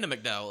hater and a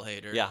McDowell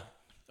hater. Yeah.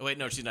 Oh, wait,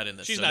 no, she's not in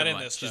this. She's not in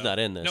this. She's not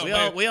in this.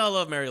 No, we all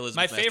love Mary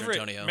Elizabeth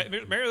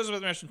Mastrantonio. Mary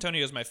Elizabeth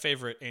Mastrantonio is my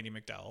favorite Andy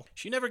McDowell.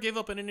 She never gave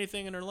up on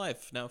anything in her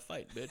life. Now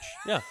fight, bitch.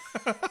 Yeah.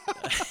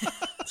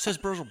 Says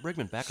Virgil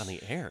Brigman back on the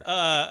air.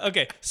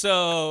 Okay,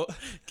 so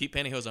keep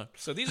pantyhose on.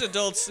 So these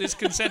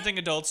consenting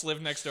adults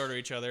live next door to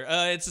each other.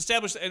 It's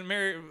established, and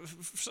Mary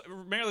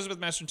Elizabeth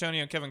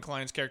Mastrantonio and Kevin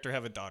Kline's character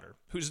have a daughter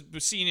who's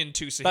seen in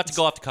two scenes. About to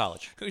go off to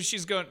college.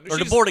 She's going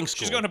to boarding school.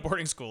 She's going to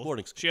boarding school.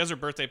 She has her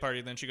birthday party,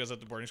 and then she goes up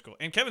to boarding school.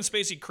 And Kevin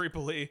Spacey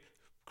creepily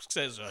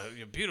says,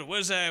 "You're beautiful.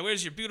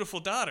 Where's your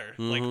beautiful daughter?"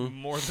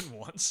 More than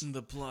once.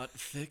 The plot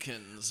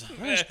thickens.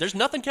 There's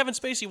nothing Kevin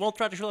Spacey won't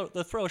try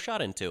to throw a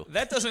shot into.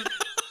 That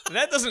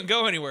doesn't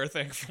go anywhere,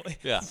 thankfully.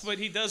 Yeah. But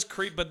he does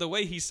creep. But the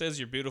way he says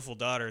 "your beautiful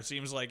daughter" it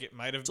seems like it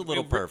might have. It's a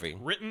little pervy.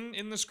 Written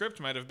in the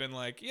script might have been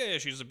like, "Yeah,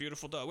 she's a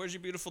beautiful daughter. Where's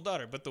your beautiful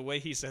daughter?" But the way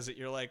he says it,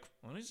 you're like,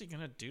 "What is he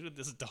gonna do to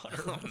this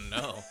daughter?" Oh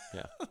no.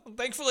 Yeah.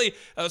 Thankfully,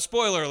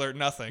 spoiler alert: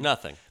 nothing.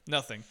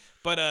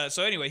 But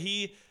so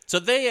anyway, So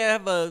they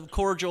have a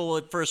cordial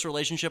at first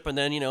relationship, and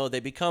then they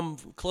become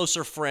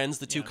closer friends,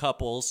 the two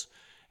couples,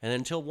 and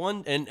until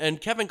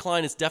and Kevin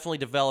Kline is definitely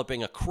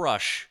developing a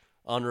crush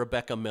on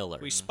Rebecca Miller.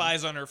 He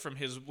spies on her from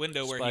his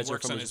window where he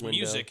works on his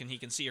music, and he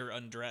can see her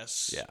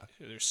undress. Yeah,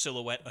 her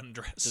silhouette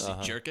undress. Does he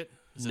jerk it?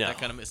 No,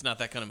 it's not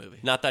that kind of movie.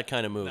 Not that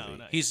kind of movie.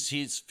 No,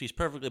 he's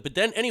perfectly. But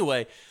then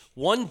anyway,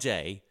 one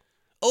day.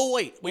 Oh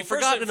wait, we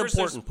forgot an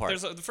important part. He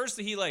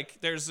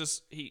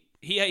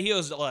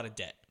owes a lot of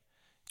debt.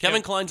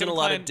 Kevin Kline's in a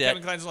lot of debt.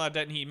 Kevin Kline's in a lot of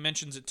debt, and he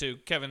mentions it to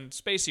Kevin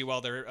Spacey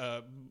while they're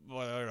at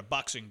a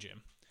boxing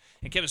gym.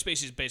 And Kevin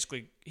Spacey's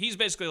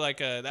basically like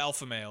the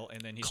alpha male,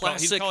 and then he's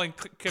calling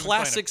Kevin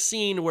classic Kline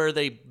scene where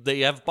they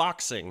have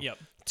boxing Yep.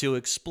 to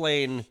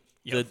explain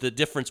the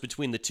difference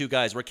between the two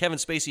guys, where Kevin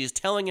Spacey is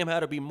telling him how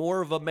to be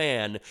more of a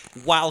man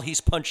while he's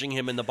punching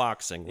him in the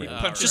boxing ring.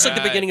 Just like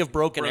the beginning of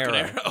Broken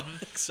Arrow.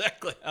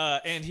 Exactly.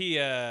 And he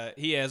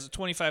has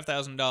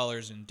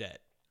 $25,000 in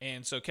debt,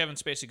 and so Kevin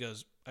Spacey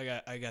goes,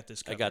 I got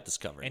this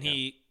covered. And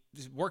he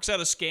works out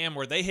a scam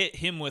where they hit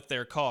him with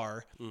their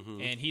car,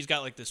 and he's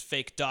got like this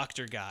fake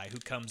doctor guy who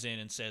comes in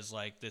and says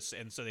like this,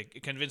 and so they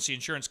convince the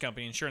insurance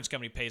company. Insurance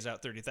company pays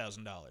out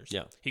 $30,000.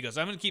 Yeah. He goes,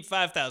 I'm going to keep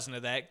 $5,000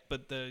 of that,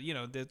 but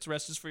the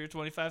rest is for your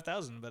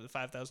 $25,000, but the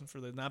 $5,000 for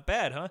the not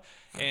bad, huh?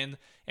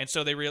 And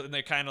so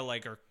they kind of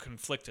like are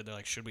conflicted. They're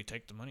like, should we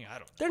take the money? I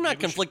don't know. They're not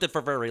conflicted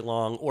for very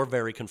long or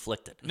very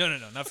conflicted. No,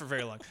 not for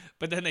very long.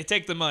 But then they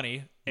take the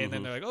money, and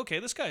then they're like, okay,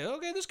 this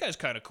guy's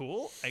kind of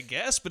cool, I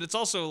guess. But it's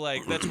also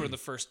like that's where the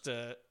first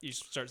first you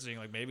start seeing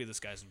like maybe this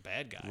guy's a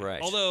bad guy.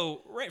 Right.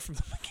 Although right from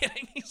the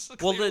beginning he's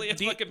clearly a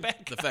fucking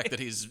bad guy. The fact that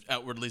he's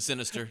outwardly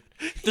sinister.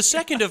 The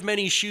second of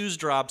many shoes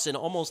drops in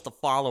almost the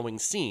following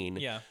scene.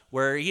 Yeah.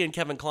 Where he and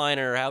Kevin Kline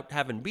are out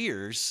having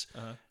beers.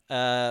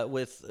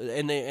 With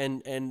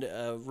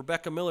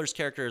Rebecca Miller's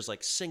character is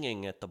like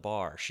singing at the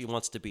bar. She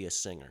wants to be a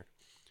singer.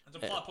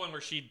 There's a plot point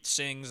where she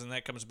sings and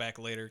that comes back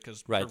later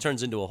because it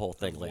turns into a whole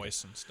thing later.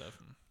 Voice and stuff.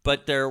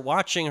 But they're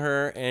watching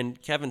her,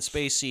 and Kevin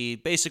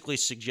Spacey basically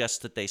suggests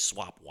that they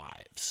swap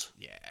wives.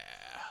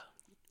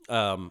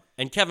 Yeah.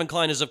 And Kevin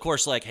Kline is, of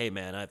course, like, "Hey,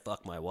 man, I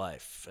fucked my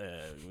wife.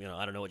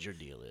 I don't know what your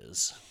deal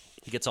is."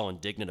 He gets all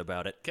indignant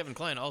about it. Kevin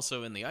Kline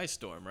also in The Ice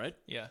Storm, right?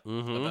 Yeah.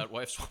 About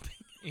wife swapping.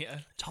 Yeah.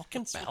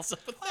 Talking about What's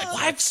up with that?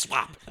 wife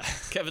swap.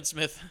 Kevin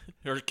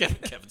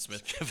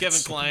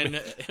Kline,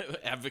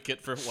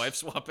 advocate for wife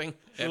swapping.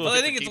 Well,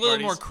 I think it's a little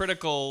more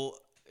critical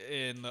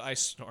in The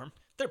Ice Storm.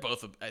 They're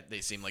both.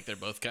 They seem like they're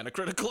both kind of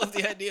critical of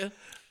the idea.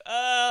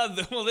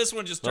 Well, this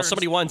one just turns...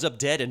 somebody winds up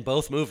dead in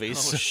both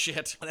movies. Oh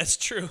shit, that's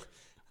true.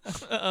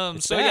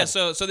 bad.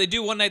 So they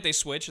do one night. They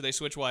switch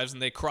wives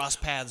and they cross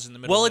paths in the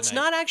middle. Well, of it's the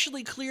night. not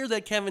actually clear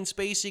that Kevin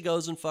Spacey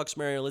goes and fucks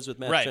Mary Elizabeth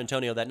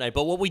Mastrantonio that night.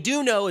 But what we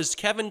do know is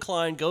Kevin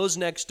Kline goes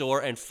next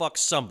door and fucks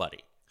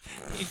somebody.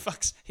 He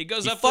fucks. He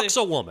goes He up. fucks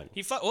a woman.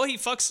 He fucks. Who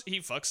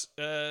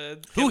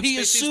he Spacey's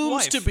assumes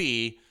wife. to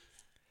be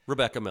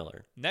Rebecca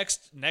Miller.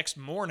 Next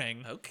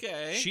morning.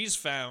 Okay. She's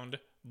found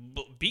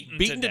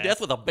beaten to death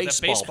with a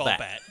baseball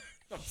bat.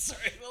 I'm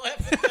sorry.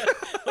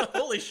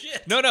 Holy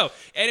shit. No,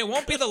 and it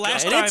won't be the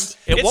last And time.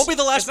 it won't be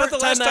the last it's not the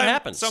time last that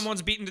happens.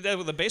 Someone's beaten to death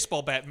with a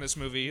baseball bat in this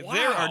movie. Wow.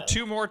 There are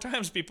 2 more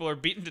times people are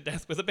beaten to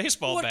death with a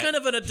baseball What bat. kind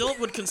of an adult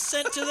would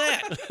consent to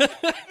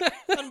that?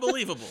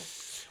 Unbelievable.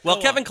 Well,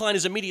 Kevin Kline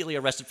is immediately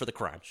arrested for the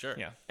crime. Sure.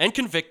 Yeah. And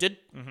convicted.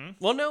 Mm-hmm.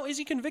 Well, no, is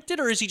he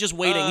convicted or is he just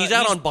waiting? He's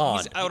out on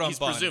bond. He's out on He's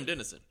bond. presumed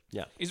innocent.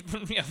 Yeah.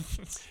 Yeah.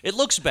 It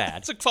looks bad.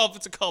 It's a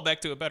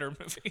callback to a better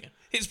movie.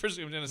 He's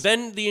presumed innocent.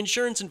 Then the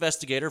insurance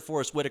investigator,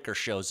 Forrest Whitaker,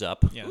 shows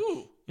up. Yeah.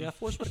 Ooh. Yeah,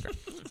 Forrest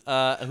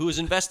Whitaker. Who is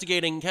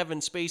investigating Kevin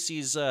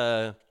Spacey's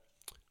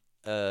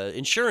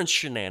insurance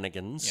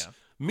shenanigans. Yeah.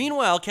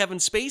 Meanwhile, Kevin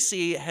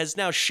Spacey has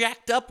now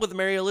shacked up with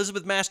Mary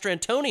Elizabeth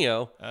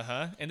Mastrantonio.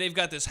 And they've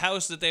got this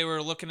house that they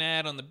were looking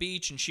at on the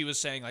beach, and she was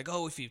saying, like,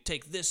 oh, if you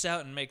take this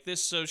out and make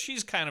this, so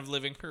she's kind of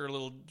living her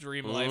little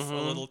dream life a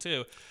little,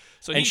 too.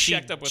 So he's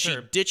shacked up with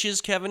her. She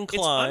ditches Kevin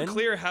Kline. It's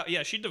unclear how...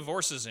 Yeah, she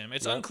divorces him.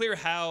 It's unclear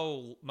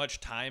how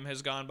much time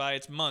has gone by.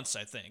 It's months,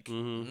 I think.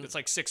 Mm-hmm. It's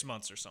like 6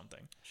 months or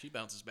something. She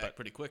bounces back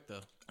pretty quick,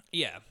 though.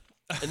 Yeah.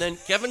 And then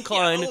Kevin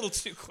Kline... a little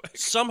too quick.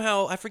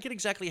 Somehow, I forget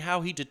exactly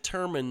how he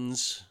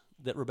determines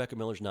that Rebecca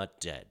Miller's not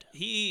dead.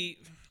 He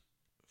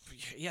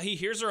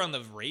hears her on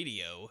the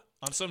radio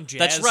on some jazz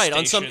That's right.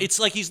 station. It's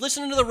like he's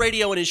listening to the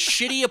radio in his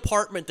shitty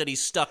apartment that he's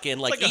stuck in,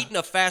 like eating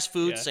a fast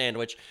food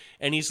sandwich,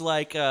 and he's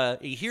like,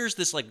 he hears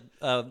this like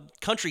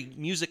country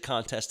music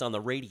contest on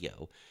the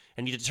radio,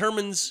 and he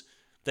determines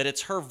that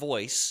it's her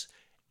voice,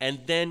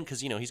 and then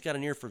because he's got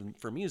an ear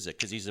for music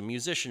because he's a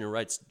musician who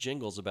writes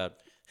jingles about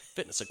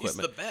fitness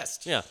equipment. He's the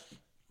best. Yeah.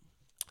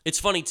 It's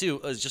funny,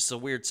 too, as just a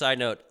weird side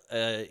note,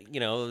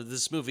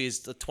 this movie is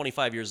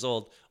 25 years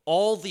old.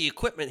 All the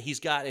equipment he's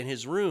got in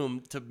his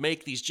room to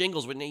make these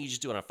jingles, you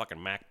just do it on a fucking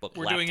MacBook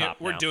laptop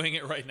We're doing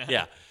it right now.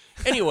 Yeah.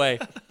 Anyway,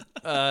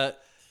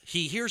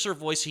 he hears her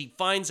voice. He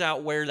finds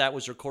out where that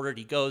was recorded.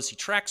 He goes. He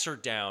tracks her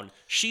down.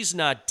 She's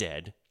not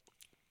dead.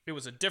 It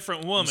was a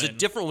different woman.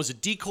 It was a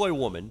decoy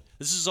woman.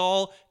 This is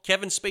all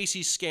Kevin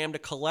Spacey's scam to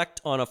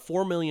collect on a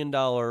 $4 million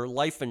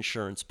life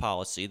insurance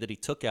policy that he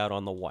took out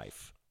on the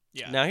wife.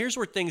 Yeah. Now, here's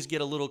where things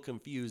get a little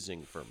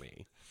confusing for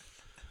me.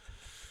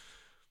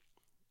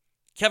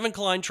 Kevin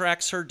Kline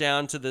tracks her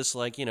down to this,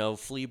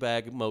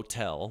 Fleabag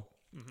motel,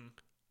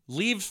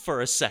 leaves for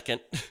a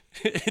second,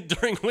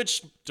 during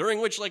which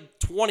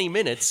 20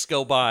 minutes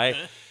go by,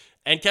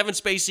 and Kevin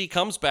Spacey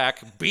comes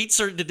back, beats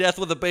her to death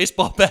with a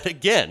baseball bat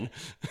again.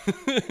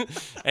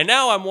 And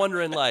now I'm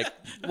wondering, and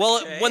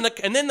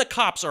then the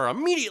cops are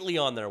immediately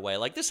on their way.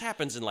 Like, this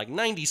happens in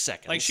 90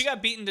 seconds. Like, she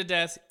got beaten to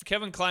death.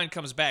 Kevin Kline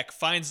comes back,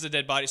 finds the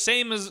dead body.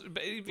 Same as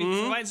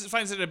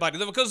finds the dead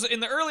body. Because in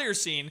the earlier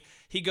scene,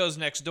 he goes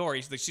next door.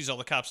 He sees all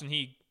the cops, and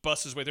he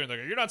busts his way through. And they're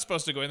like, you're not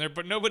supposed to go in there.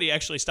 But nobody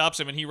actually stops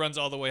him, and he runs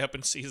all the way up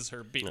and sees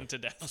her beaten to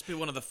death. Must be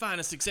one of the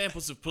finest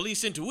examples of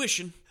police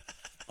intuition.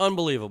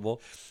 Unbelievable.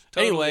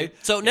 Totally. Anyway,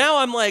 so now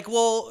I'm like,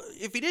 well,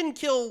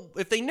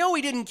 if they know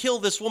he didn't kill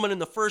this woman in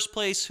the first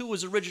place, who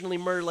was originally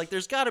murdered,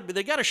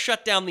 they got to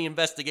shut down the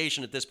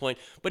investigation at this point.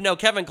 But no,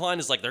 Kevin Kline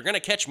is like, they're going to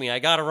catch me. I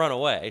got to run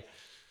away.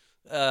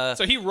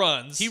 So he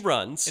runs.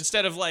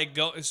 Instead of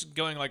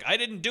going like, I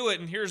didn't do it,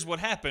 and here's what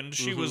happened.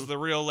 She was the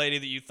real lady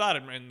that you thought,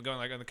 and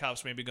going and the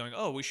cops maybe going,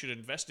 oh, we should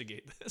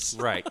investigate this.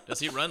 Right. Does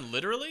he run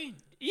literally?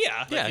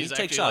 Yeah. Yeah, He's he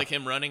takes actually off. like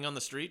him running on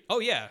the street? Oh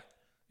yeah.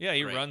 Yeah,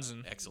 he Great. runs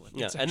and Excellent.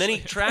 Yeah, and then he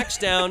tracks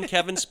down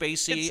Kevin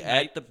Spacey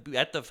It's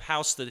at the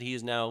house that he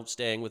is now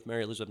staying with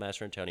Mary Elizabeth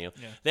Mastrantonio.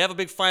 Yeah. They have a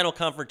big final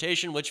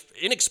confrontation, which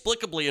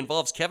inexplicably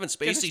involves Kevin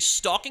Spacey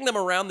stalking them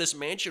around this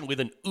mansion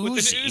with an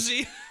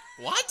Uzi.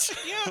 What?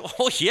 Yeah.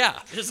 Oh yeah.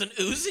 There's an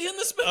Uzi in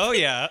this movie? Oh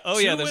yeah. Oh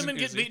yeah. Two There's women an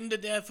get Uzi. beaten to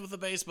death with a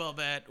baseball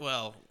bat.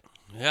 Well,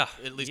 Yeah.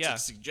 at least Yeah.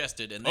 it's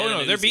suggested. And Oh then no,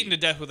 an they're Uzi. beaten to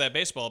death with that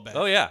baseball bat.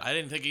 Oh yeah. I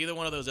didn't think either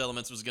one of those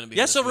elements was going to be.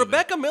 Yeah. in this So movie.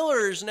 Rebecca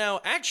Miller is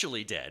now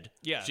actually dead.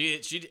 Yeah.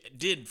 She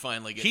did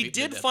finally get. He beaten to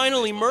did death with a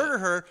finally baseball murder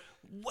bat. her,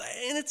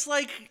 and it's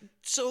like,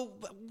 so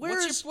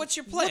What's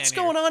your plan What's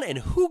here? going on, and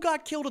who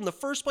got killed in the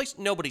first place?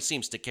 Nobody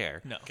seems to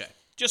care. No. Okay.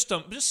 Just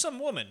some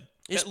woman.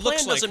 His that plan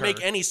looks like doesn't her.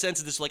 make any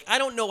sense. This like, I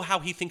don't know how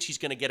he thinks he's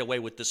going to get away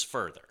with this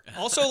further.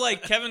 Also,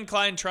 like Kevin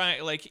Kline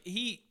trying, like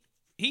he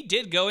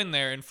did go in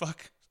there and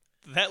fuck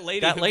that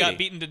lady who got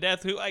beaten to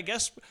death, who I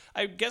guess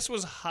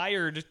was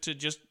hired to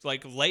just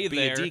like lay Be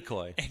there a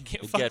decoy. and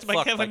get And fucked, get by,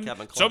 fucked Kevin. by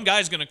Kevin Kline. Some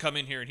guy's gonna come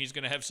in here and he's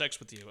gonna have sex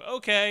with you.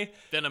 Okay,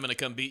 Then I'm going to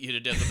come beat you to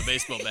death with a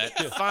baseball bat.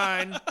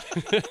 Fine.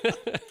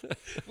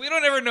 we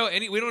don't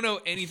know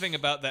anything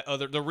about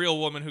the real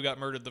woman who got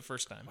murdered the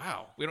first time.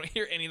 Wow. We don't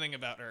hear anything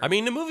about her. I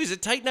mean, the movie's a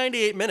tight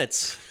 98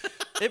 minutes.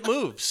 It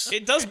moves.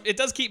 It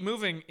does keep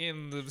moving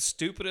in the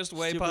stupidest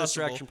way Stupidest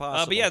possible. direction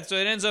possible. But yeah, so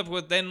it ends up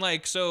with then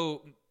like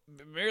so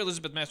Mary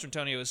Elizabeth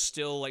Mastrantonio is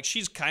still like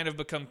she's kind of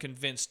become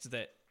convinced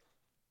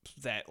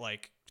that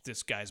like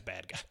this guy's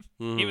bad guy,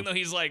 even though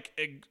he's like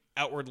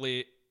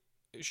outwardly.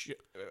 It's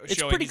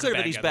Showing pretty he's a clear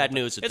that he's guy. bad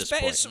news at It's this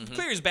point. It's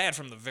clear he's bad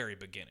from the very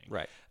beginning.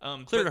 Right.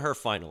 Clear but- to her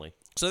finally.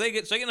 So they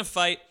get in a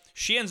fight.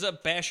 She ends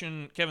up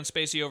bashing Kevin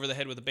Spacey over the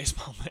head with a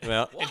baseball bat,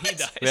 Yeah. and he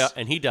dies. Yeah,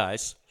 and he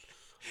dies.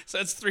 So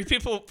that's three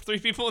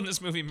people in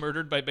this movie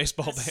murdered by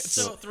baseball bats.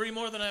 So 3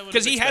 more than I would.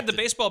 Because he had the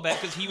baseball bat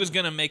because he was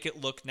gonna make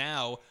it look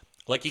now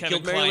Like he Kevin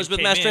killed Mary Kline Elizabeth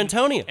came in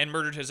Mastrantonio. and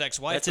murdered his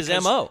ex-wife. That's his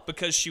because- MO.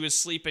 because she was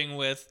sleeping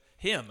with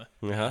him.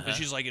 Uh-huh. And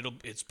she's like,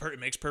 it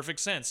makes perfect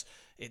sense.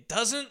 It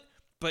doesn't,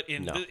 but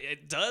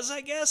it does,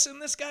 I guess, in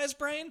this guy's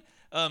brain.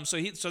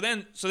 So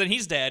then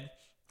he's dead.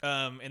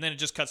 And then it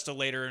just cuts to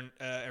later,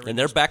 and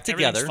they're back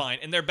together. Everything's fine,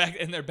 and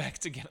they're back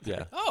together.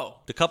 Yeah. Oh.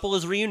 The couple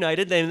is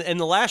reunited, and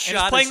the last And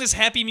shot it's playing is this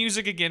happy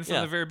music again from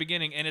Yeah. the very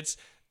beginning, and it's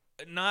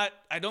not.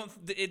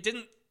 It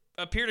didn't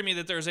appear to me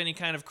that there was any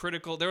kind of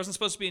critical. There wasn't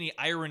supposed to be any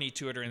irony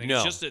to it or anything. No.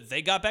 It's just that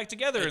they got back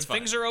together and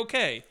things are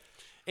okay.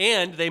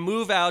 And they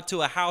move out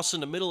to a house in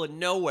the middle of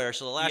nowhere.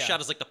 So the last Yeah.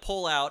 shot is like the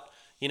pull out,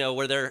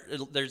 where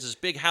there's this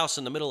big house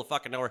in the middle of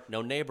fucking nowhere.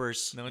 No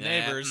neighbors. No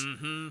neighbors.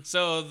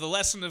 So the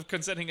lesson of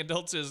consenting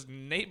adults is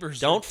neighbors.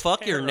 Don't are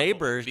fuck your terrible.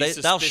 neighbors. Be Thou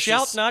suspicious.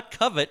 shalt not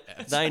covet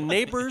thy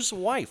neighbor's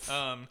wife.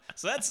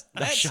 So that's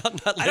Thou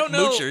shalt not I let don't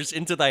know. moochers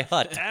into thy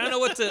hut. I don't know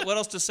what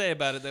else to say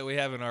about it that we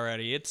haven't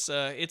already. It's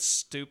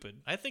stupid.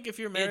 I think if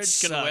your marriage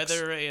can sucks.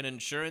 weather an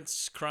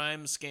insurance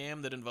crime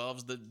scam that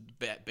involves the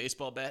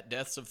baseball bat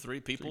deaths of 3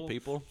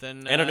 people,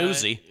 then And an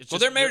Uzi. It's Well,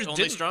 just, their marriage you're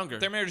only didn't. stronger.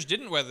 Their marriage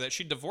didn't weather that.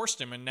 She divorced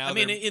him, and now I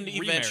mean, they're in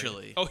remarried.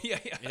 eventually. Oh yeah.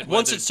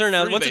 Once it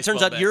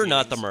turns out you're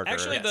not the murderer.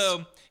 Actually, Yes.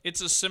 though,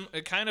 it's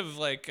a kind of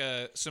like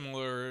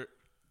similar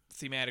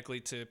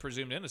thematically to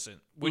Presumed Innocent,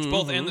 which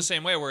both end the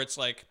same way, where it's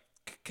like,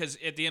 because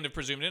at the end of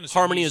Presumed Innocent,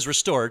 harmony he's- is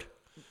restored.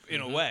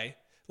 in a way.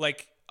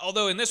 Like,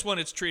 although in this one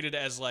it's treated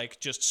as like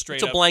just straight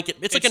It's a up blanket.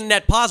 It's like a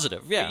net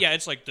positive. Yeah. yeah,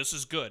 it's like this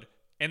is good.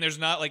 And there's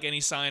not like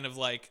any sign of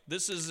like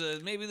this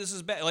is maybe this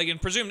is bad. Like in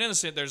Presumed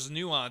Innocent, there's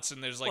nuance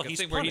and there's like Well, a he's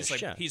thing where he's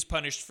punished, like yeah. he's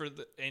punished for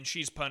the and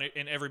she's punished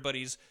and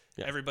everybody's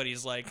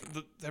like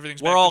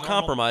everything's. We're back to all normal.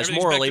 compromised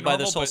Everything's morally back to by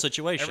normal, this whole but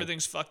situation.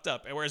 Everything's fucked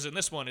up. And whereas in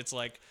this one, it's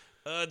like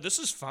this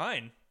is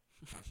fine.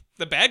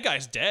 The bad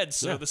guy's dead,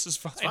 so Yeah. this is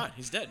fine. Fine,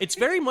 he's dead. It's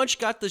very much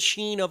got the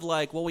sheen of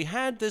like, well, we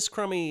had this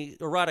crummy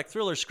erotic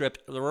thriller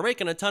script. We're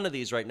making a ton of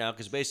these right now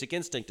because Basic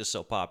Instinct is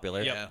so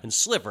popular. Yeah. And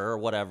Sliver or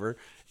whatever.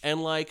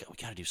 And like, we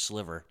got to do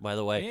Sliver, by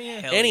the way.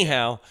 Yeah, hell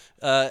Anyhow,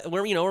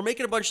 we're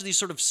making a bunch of these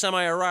sort of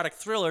semi-erotic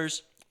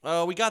thrillers.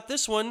 We got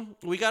this one.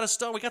 We got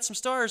some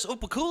stars. Oh,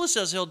 Pakula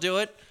says he'll do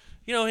it.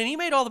 And he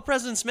made All the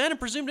President's Men and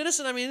Presumed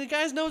Innocent. I mean, the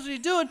guy knows what he's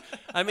doing.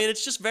 I mean,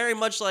 it's just very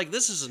much like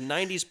this is a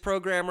 90s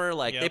programmer.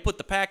 Like, Yep. they put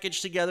the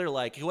package together.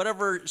 Like,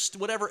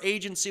 whatever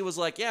agency was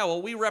like, yeah,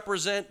 well, we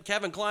represent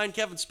Kevin Kline,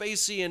 Kevin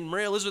Spacey, and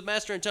Maria Elizabeth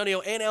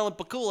Mastrantonio, and Ellen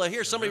Pakula.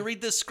 Here, somebody read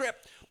this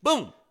script.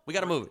 Boom. We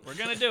got to move it. We're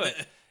gonna do it.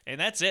 And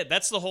that's it.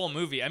 That's the whole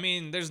movie. I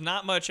mean, there's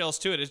not much else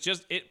to it. It's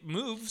just it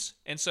moves,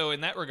 and so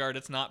in that regard,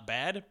 it's not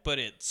bad, but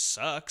it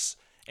sucks.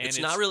 And It's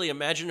not really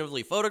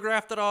imaginatively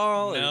photographed at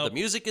all. No. The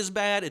music is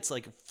bad. It's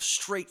like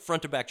straight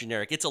front to back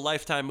generic. It's a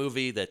Lifetime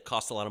movie that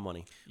costs a lot of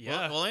money.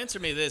 Yeah. Well, answer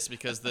me this,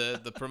 because the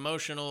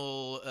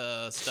promotional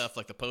stuff,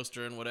 like the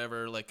poster and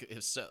whatever, like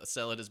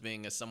sell it as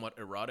being a somewhat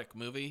erotic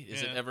movie.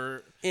 Is it Yeah.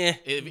 ever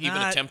even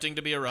Not- attempting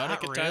to be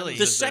erotic not at times? really.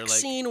 The Is there, sex like-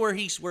 scene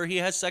where he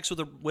has sex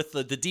with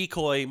the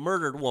decoy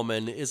murdered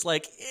woman is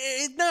like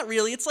not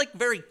really. It's like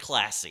very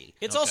classy.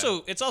 It's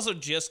also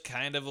just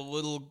kind of a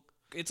little.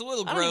 It's a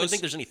little I gross. don't even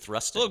think there's any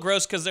thrust. It's a little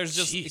gross because there's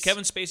just Jeez.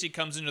 Kevin Spacey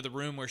comes into the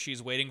room where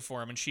she's waiting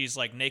for him, and she's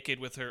like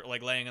naked with her,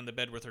 like laying on the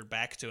bed with her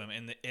back to him,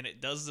 and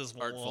it does this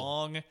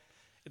long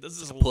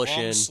push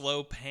in.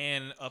 slow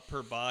pan up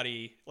her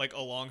body, like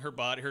along her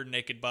body, her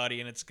naked body,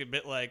 and it's a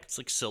bit like It's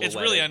like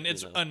silhouetted.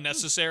 it's really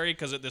unnecessary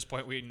because at this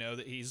point we know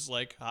that he's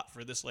like hot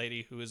for this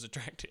lady who is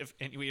attractive,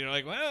 and we're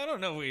like, well, I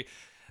don't know,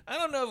 I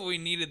don't know if we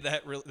needed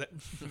that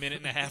minute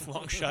and a half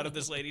long shot of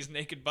this lady's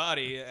naked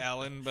body,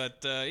 Alan, but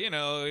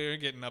you're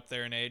getting up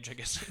there in age, I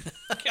guess.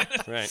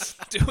 Right.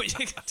 Do what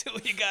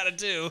you gotta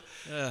do.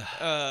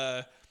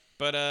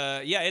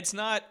 It's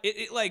not.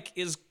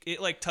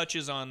 It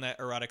touches on that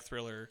erotic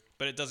thriller,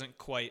 but it doesn't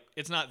quite.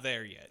 It's not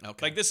there yet.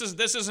 Okay. Like this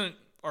isn't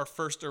our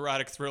first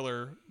erotic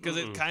thriller because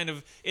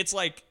it's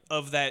like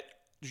of that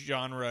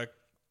genre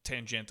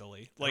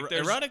tangentially. Like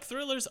erotic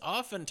thrillers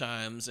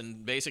oftentimes,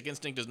 and Basic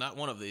Instinct is not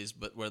one of these,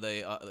 but where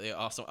they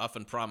also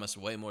often promise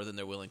way more than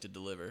they're willing to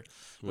deliver,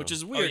 which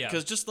is weird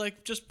because just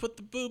put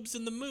the boobs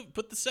in the movie,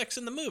 put the sex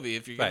in the movie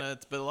if you're gonna.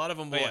 But a lot of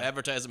them will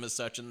advertise them as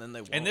such, and then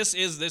they won't. And this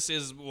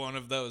is one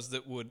of those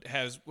that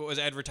was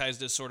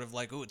advertised as sort of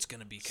like, oh, it's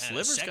gonna be kind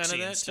of sexy kind of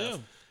that and stuff.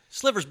 too.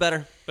 Sliver's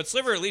better. But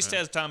Sliver at least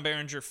has Tom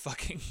Berenger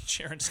fucking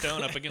Sharon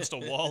Stone up against a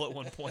wall at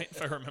one point,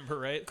 if I remember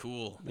right.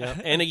 Cool. Yeah.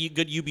 And a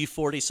good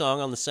UB40 song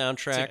on the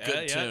soundtrack.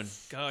 Good tune.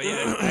 Oh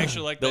yeah, I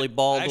actually like Billy that.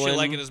 Baldwin. I actually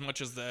like it as much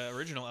as the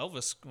original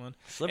Elvis one.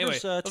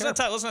 Sliver's, anyway,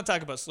 let's not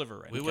talk about Sliver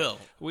right now.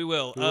 We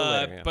will.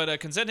 Later, yeah. But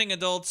consenting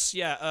adults,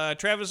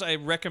 Travis, I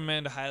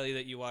recommend highly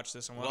that you watch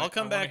this. I'll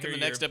come back in the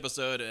next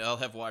episode. I'll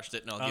have watched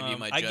it, and I'll give you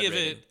my Judd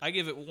rating. I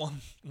give it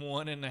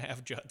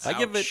 1.5 Judds.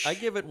 I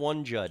give it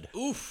 1 Judd.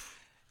 Oof.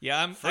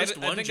 Yeah, I think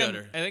I'm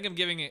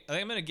giving it. I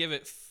think I'm gonna give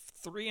it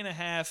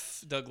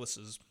 3.5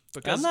 Douglases.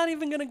 Because I'm not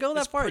even gonna go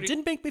that far. It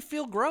didn't make me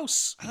feel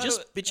gross.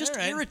 It just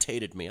right.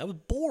 irritated me. I was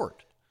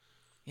bored.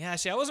 Yeah,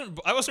 see, I wasn't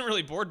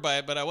really bored by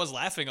it, but I was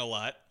laughing a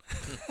lot.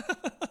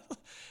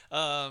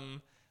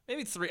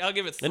 Maybe 3. I'll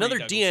give it 3. Another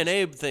Douglases.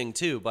 DNA thing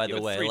too, by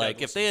the way.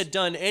 Like if they had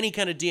done any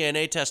kind of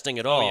DNA testing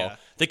at all,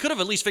 they could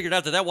have at least figured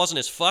out that wasn't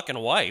his fucking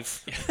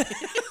wife.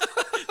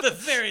 The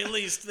very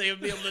least, they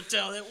would be able to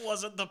tell it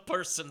wasn't the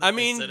person. I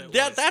mean,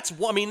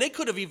 they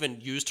could have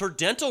even used her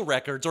dental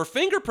records or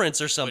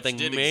fingerprints or something,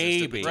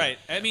 maybe. Right.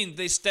 I mean,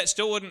 that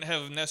still wouldn't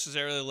have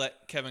necessarily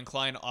let Kevin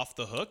Kline off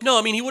the hook. No,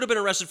 I mean, he would have been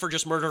arrested for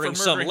just murdering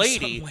some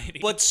lady,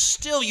 but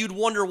still, you'd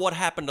wonder what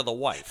happened to the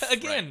wife.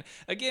 Again,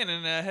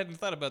 and I hadn't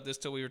thought about this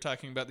till we were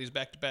talking about these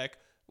back-to-back.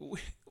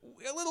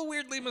 A little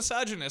weirdly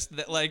misogynist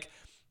that, like,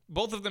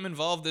 both of them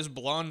involve this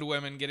blonde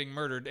woman getting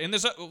murdered. And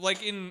there's,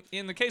 like, in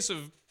the case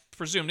of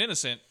Presumed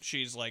Innocent,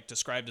 she's like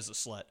described as a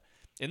slut.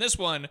 In this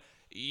one,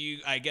 you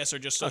I guess are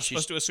just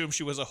supposed to assume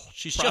she was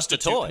she's prostitute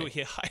just a toy who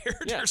he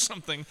hired or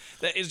something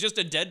that is just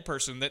a dead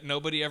person that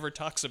nobody ever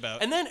talks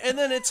about. And then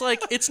it's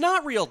like it's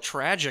not real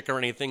tragic or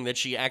anything that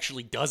she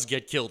actually does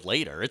get killed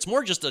later. It's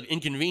more just an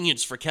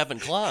inconvenience for Kevin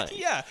Kline.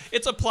 Yeah,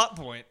 it's a plot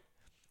point.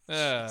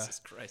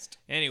 Jesus Christ.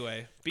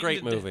 Anyway,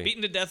 great movie.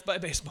 Beaten to death by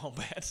baseball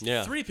bats.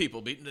 Yeah. 3 people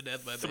beaten to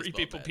death by baseball bats. 3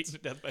 people beaten to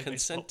death by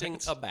Consenting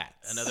baseball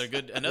bats.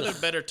 Another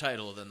better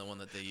title than the one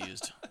that they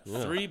used.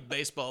 3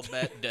 baseball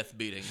bat death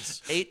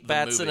beatings. 8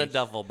 bats in a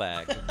duffel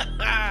bag.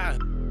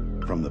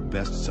 From the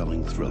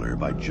best-selling thriller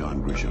by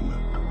John Grisham,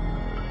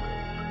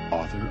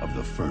 author of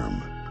The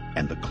Firm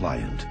and The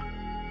Client.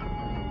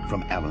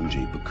 From Alan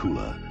J.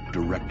 Pakula,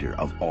 director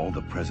of All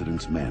the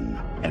President's Men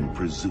and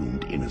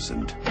Presumed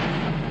Innocent.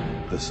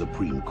 The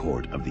Supreme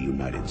Court of the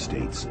United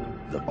States,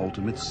 the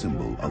ultimate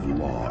symbol of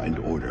law and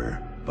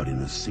order. But in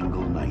a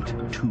single night,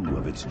 2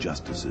 of its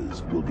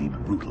justices will be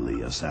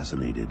brutally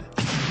assassinated.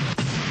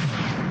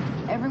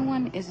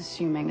 Everyone is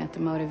assuming that the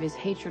motive is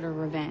hatred or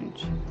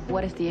revenge.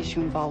 What if the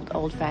issue involved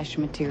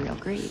old-fashioned material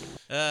greed?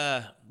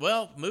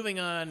 Well, moving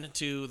on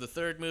to the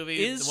third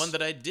movie, the one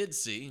that I did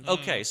see.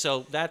 Okay,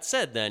 so that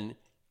said then,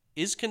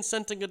 is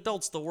Consenting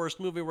Adults the worst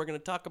movie we're going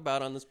to talk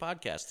about on this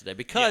podcast today?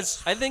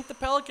 Because I think The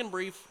Pelican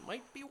Brief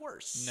might be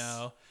worse.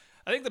 No.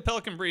 I think The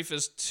Pelican Brief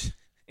is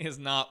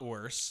not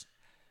worse.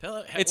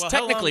 It's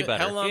technically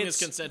better. How long is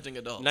Consenting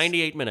Adults?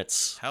 98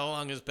 minutes. How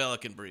long is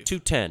Pelican Brief?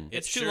 210.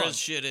 It too sure long. as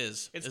shit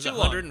is. It's It's too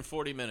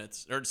 140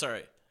 minutes. Or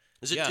sorry.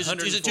 Is it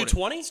 140.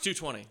 220? It's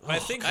 220. I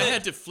think I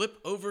had to flip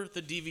over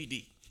the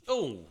DVD.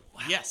 Oh,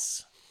 wow.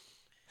 Yes.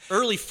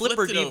 Early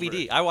flipper Flipped it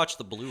DVD. I watched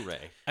the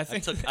Blu-ray. I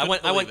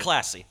went believe it.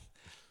 classy.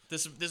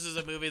 This is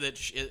a movie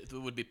that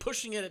would be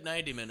pushing it at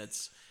 90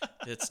 minutes.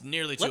 It's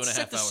nearly 2.5 hours. Let's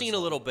set the scene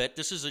long. a little bit.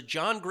 This is a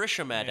John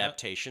Grisham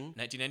adaptation.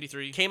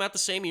 1993. Came out the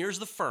same year as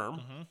The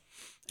Firm.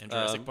 And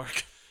Jurassic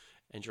Park.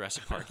 And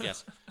Jurassic Park,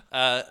 yes.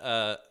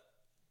 The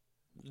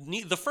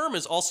Firm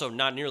is also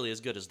not nearly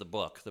as good as the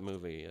book, the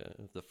movie,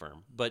 The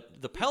Firm.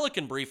 But The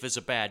Pelican Brief is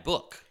a bad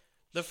book.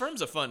 The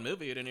Firm's a fun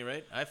movie at any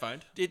rate, I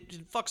find.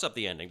 It fucks up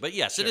the ending. But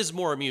yes, it is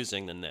more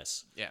amusing than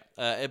this. Yeah.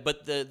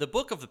 But the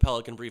book of The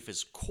Pelican Brief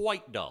is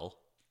quite dull.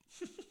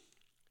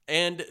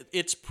 And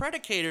it's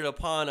predicated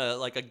upon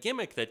a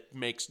gimmick that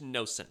makes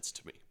no sense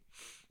to me.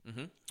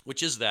 Mm-hmm.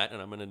 Which is that,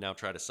 and I'm going to now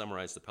try to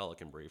summarize The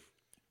Pelican Brief.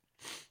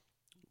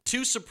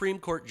 2 Supreme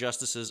Court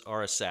justices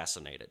are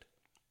assassinated.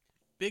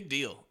 Big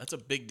deal. That's a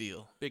big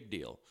deal. Big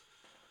deal.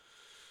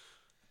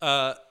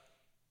 Law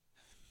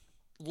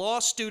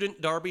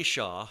student Darby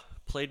Shaw,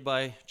 played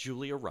by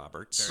Julia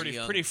Roberts. Pretty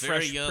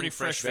fresh-faced Julia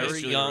Roberts.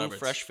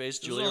 It was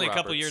Julia only a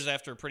couple Roberts. years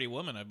after Pretty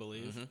Woman, I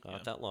believe. Mm-hmm.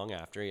 Not that long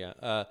after,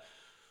 yeah.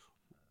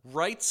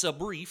 Writes a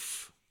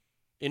brief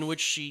in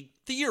which she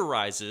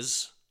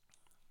theorizes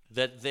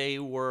that they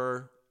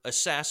were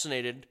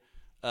assassinated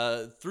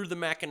through the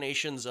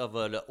machinations of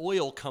an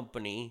oil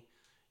company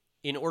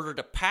in order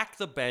to pack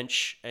the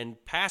bench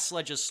and pass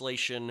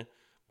legislation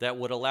that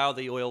would allow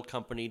the oil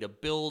company to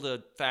build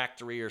a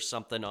factory or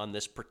something on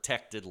this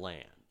protected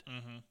land.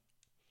 Mm-hmm.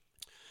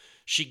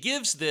 She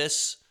gives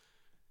this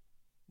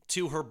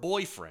to her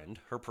boyfriend,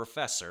 her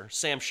professor,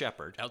 Sam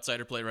Shepard.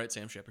 Outsider playwright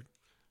Sam Shepard.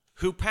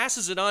 Who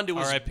passes it on to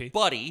his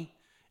buddy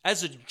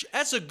as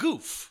a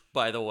goof,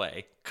 by the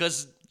way.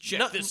 Because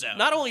this out.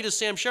 Not only does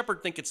Sam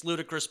Shepard think it's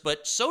ludicrous,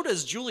 but so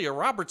does Julia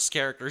Roberts'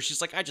 character. She's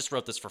like, I just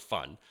wrote this for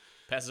fun.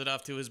 Passes it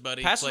off to his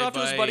buddy. Passes it off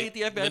to his buddy at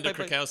the FBI. Linda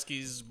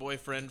Krakowski's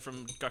boyfriend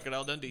from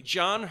Crocodile Dundee.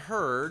 John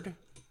Hurd.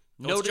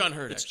 It's John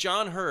Hurd. It's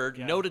John Hurd,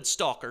 noted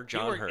stalker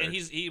John Hurd. And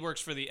he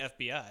works for the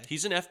FBI.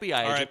 He's an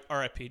FBI agent.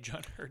 R.I.P.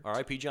 John Hurd.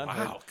 R.I.P. John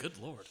Hurd. Wow, good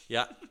lord.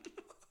 Yeah.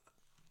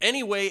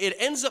 Anyway, it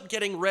ends up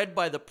getting read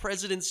by the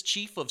president's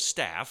chief of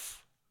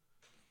staff,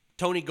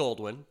 Tony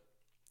Goldwyn.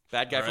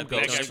 Bad guy from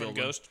Ghost. Bad guy from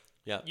Ghost.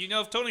 Yeah. You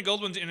know, if Tony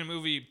Goldwyn's in a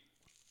movie,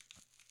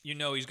 you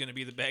know he's going to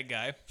be the bad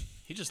guy.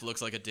 He just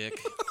looks like a dick.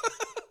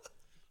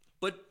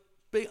 But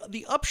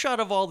the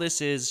upshot of all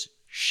this is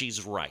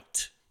she's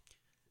right.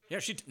 Yeah,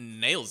 she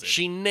nails it.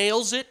 She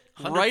nails it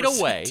 100%. Right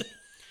away.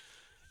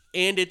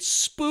 And it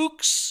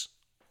spooks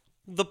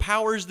the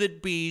powers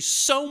that be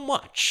so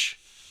much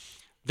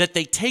that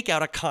they take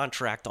out a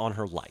contract on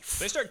her life.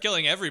 They start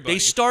killing everybody. They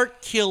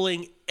start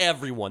killing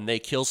everyone. They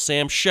kill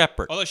Sam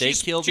Shepard. Although they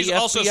kill the FBI she's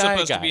also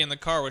supposed guy. to be in the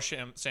car with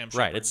Sam Shepard.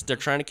 Right. They're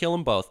trying to kill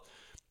them both.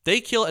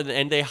 They kill,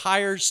 and they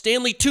hire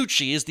Stanley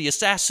Tucci as the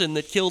assassin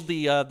that killed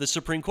the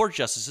Supreme Court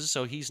justices.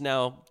 So he's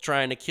now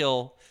trying to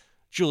kill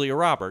Julia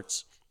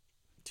Roberts.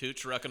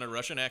 Tooch rocking a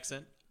Russian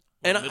accent.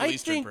 And Middle I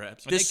Eastern, think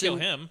perhaps. They kill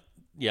him.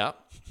 Yeah.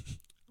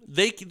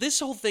 This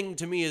whole thing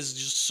to me is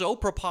just so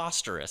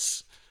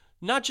preposterous.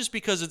 Not just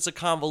because it's a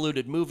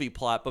convoluted movie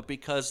plot, but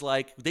because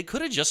like they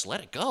could have just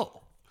let it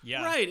go.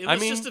 Yeah. Right. It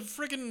was just a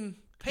freaking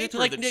paper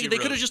like, that she they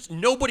wrote. could have just,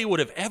 nobody would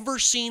have ever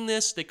seen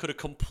this. They could have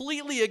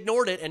completely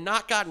ignored it and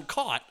not gotten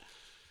caught.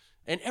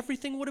 And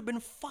everything would have been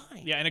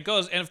fine. Yeah,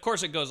 and of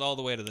course it goes all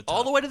the way to the top.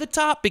 All the way to the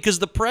top, because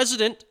the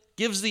president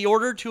gives the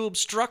order to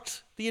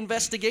obstruct the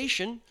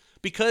investigation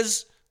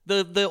because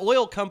the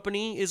oil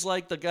company is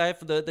like the guy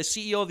for the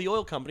CEO of the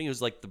oil company,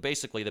 who's like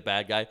basically the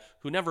bad guy,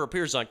 who never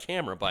appears on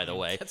camera, by the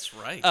way. That's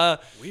right.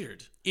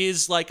 Weird.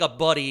 Is like a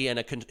buddy and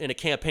a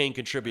campaign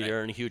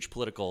contributor and a huge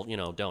political,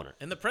 donor.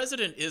 And the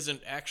president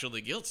isn't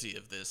actually guilty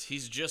of this.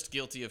 He's just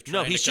guilty of trying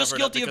No, to he's cover just it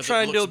guilty up of because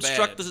trying it to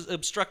looks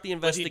obstruct the bad.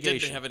 investigation. But he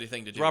didn't have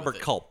anything to do Robert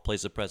with it. Culp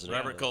plays the president.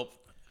 Robert Culp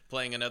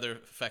playing another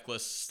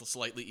feckless,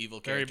 slightly evil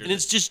character. And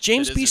it's just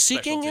James B.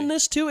 Seeking in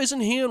this too,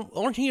 isn't he?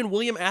 Aren't he and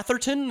William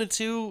Atherton the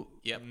two?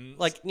 Yep.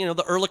 Like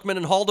the Ehrlichman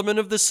and Haldeman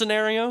of this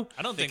scenario.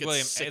 I don't think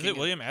William. Is it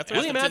William Atherton?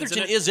 William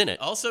Atherton is in it.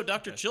 Also,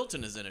 Dr.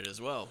 Chilton is in it as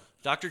well.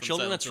 Dr.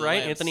 Chilton, that's Silence of the right.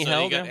 Lambs. Anthony so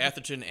Held. You got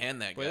Atherton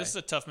and that guy. Well, this is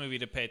a tough movie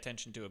to pay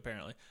attention to,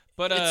 apparently.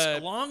 But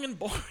it's long and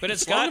boring. But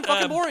it's long and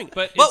fucking boring.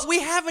 But we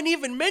haven't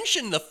even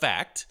mentioned the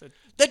fact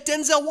that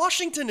Denzel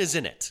Washington is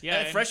in it.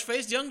 Yeah,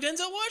 fresh-faced young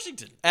Denzel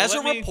Washington. As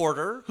a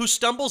reporter who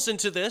stumbles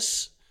into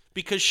this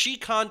because she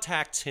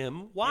contacts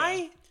him.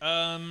 Why?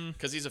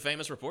 Because he's a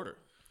famous reporter.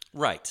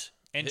 Right.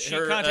 And she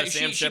Sam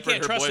she Shepard, can't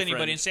her trust boyfriend,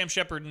 anybody, and Sam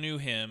Shepard knew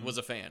him. Was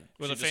a fan.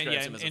 Was a fan,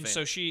 yeah. And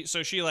so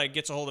she like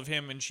gets a hold of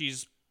him, and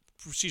she's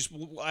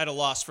at a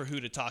loss for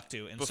who to talk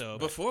to, and so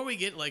before we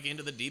get like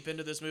into the deep end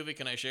of this movie,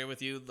 can I share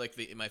with you like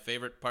my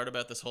favorite part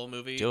about this whole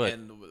movie? Do it.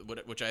 And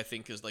which I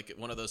think is like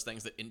one of those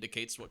things that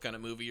indicates what kind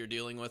of movie you're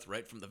dealing with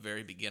right from the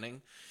very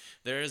beginning.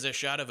 There is a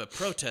shot of a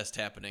protest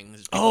happening.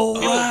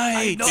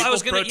 Right. No, I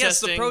was gonna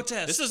the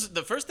protest. This is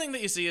the first thing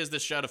that you see is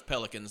this shot of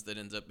pelicans that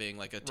ends up being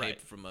like a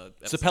tape from a.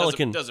 It's a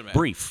Pelican doesn't matter.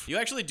 brief. You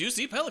actually do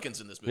see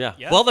pelicans in this movie.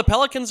 Yeah. Well, the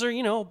pelicans are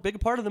a big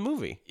part of the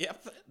movie.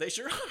 Yep, they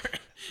sure are.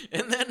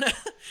 And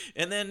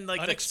then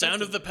like the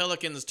sound of the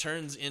pelicans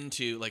turns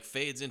into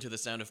fades into the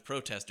sound of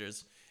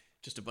protesters.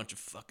 Just a bunch of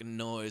fucking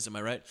noise, am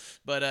I right?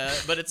 But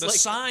it's the like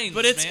signs.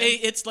 But it's man.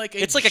 it's like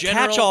a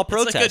catch-all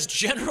protest.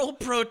 It's like a general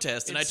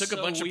protest, and I took a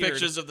so bunch of weird.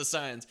 pictures of the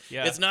signs.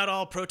 Yeah. It's not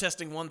all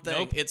protesting one thing.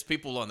 Nope. It's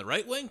people on the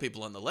right wing,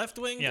 people on the left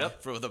wing,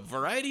 for the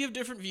variety of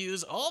different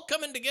views, all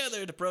coming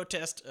together to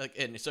protest.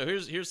 And so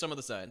here's some of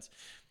the signs.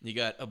 You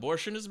got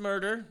abortion is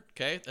murder.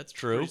 Okay, that's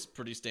true.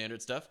 Pretty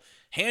standard stuff.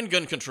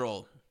 Handgun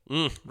control.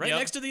 Right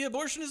next to the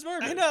abortion is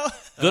murder. I know.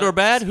 Good or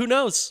bad, who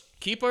knows?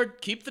 Keep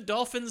the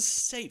dolphins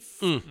safe.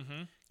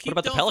 Mm-hmm. What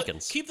about the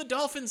pelicans? Keep the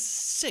dolphins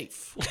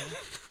safe.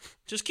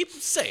 Just keep them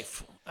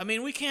safe. I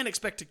mean, we can't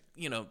expect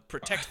to,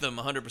 protect them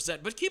 100%,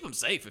 but keep them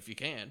safe if you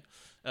can.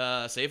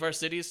 Save our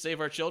cities, save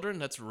our children.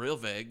 That's real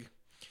vague.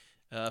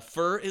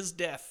 Fur is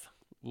death.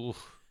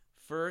 Oof.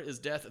 Fur is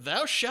death.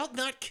 Thou shalt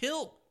not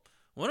kill.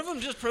 One of them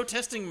just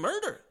protesting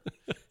murder.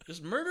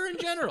 Just murder in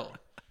general.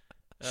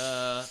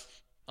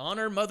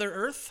 Honor Mother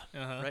Earth.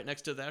 Right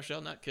next to thou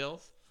shalt not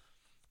kill.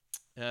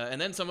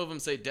 And then some of them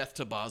say death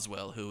to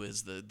Boswell, who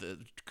is the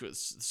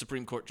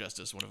Supreme Court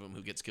justice, one of them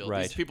who gets killed.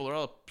 Right. These people are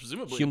all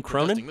presumably Hume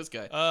protesting Cronin? this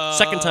guy.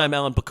 Second time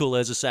Alan Pakula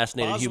has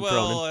assassinated Hume Cronin.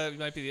 Boswell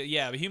might be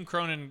but Hume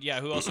Cronin,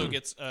 who also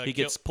gets He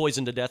gets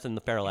poisoned to death in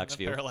the Parallax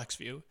View. Parallax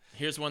View.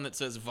 Here's one that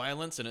says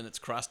violence, and then it's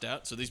crossed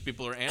out. So these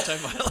people are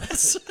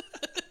anti-violence.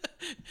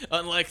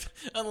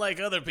 Unlike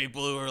other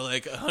people who are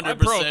like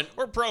 100%.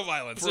 We're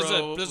pro-violence.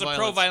 There's a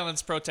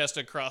pro-violence protest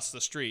across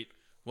the street.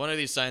 One of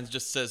these signs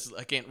just says,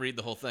 I can't read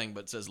the whole thing,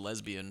 but it says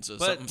lesbian, so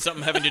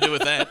something having to do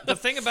with that. The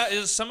thing about it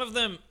is some of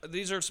them,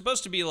 these are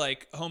supposed to be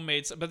like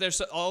homemade, but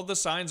there's all the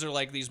signs are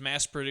like these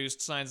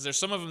mass-produced signs. There's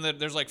some of them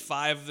there's like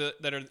 5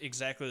 that are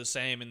exactly the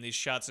same in these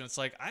shots, and it's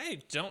like,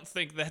 I don't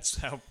think that's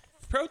how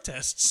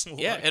protests look.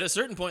 Yeah, at a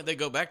certain point they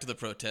go back to the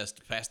protest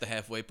past the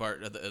halfway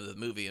part of the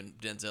movie, and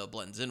Denzel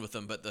blends in with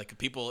them. But like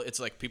it's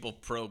like people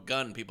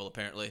pro-gun people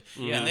apparently,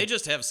 and they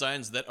just have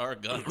signs that are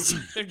guns.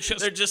 they're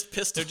just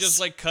pistols. They're just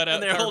like cut out,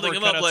 and they're holding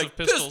them up like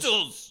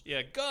pistols.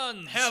 Yeah,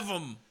 guns. Have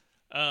them.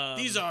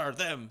 These are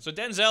them. So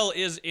Denzel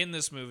is in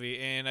this movie,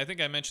 and I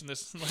think I mentioned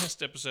this in the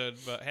last episode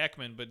about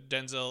Hackman. But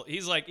Denzel,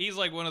 he's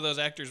like one of those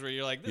actors where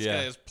you're like, this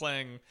guy is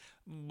playing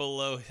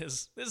below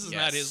his. This is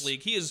not his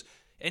league. He is,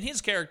 and his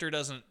character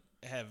doesn't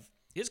have.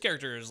 His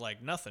character is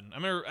like nothing. I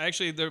remember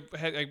actually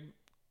I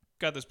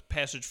got this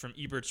passage from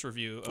Ebert's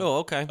review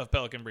of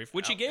Pelican Brief,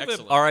 which he gave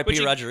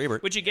R.I.P. Roger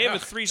Ebert, which he gave a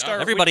 3-star.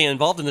 Everybody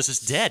involved in this is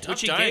dead.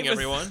 Which he gave a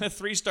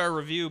 3-star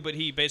review, but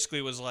he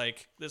basically was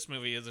like, "This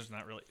movie is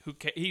not really."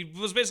 He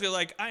was basically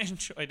like, "I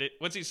enjoyed it."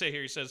 What's he say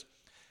here? He says,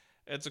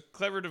 "It's a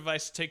clever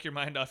device to take your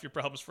mind off your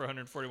problems for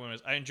 141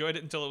 minutes. I enjoyed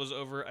it until it was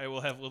over. I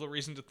will have little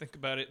reason to think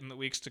about it in the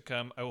weeks to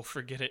come. I will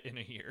forget it in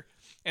a year."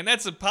 And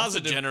that's a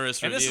positive. That's a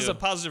generous review. And this is a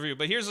positive review.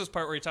 But here's this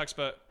part where he talks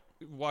about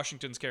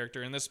Washington's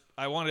character, and this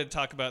I wanted to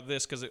talk about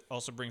this because it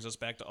also brings us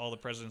back to All the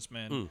President's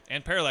Men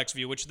and Parallax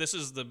View, which this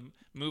is the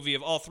movie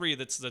of all 3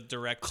 that's the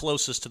direct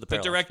closest to the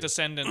direct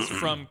descendants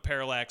from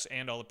Parallax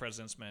and All the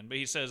President's Men. But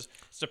he says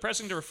it's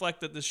depressing to reflect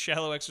that this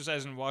shallow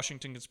exercise in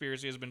Washington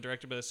conspiracy has been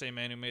directed by the same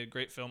man who made a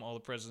great film All the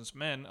President's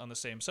Men on the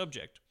same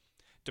subject.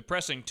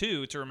 Depressing,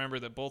 too, to remember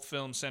that both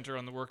films center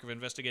on the work of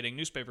investigating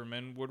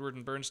newspapermen, Woodward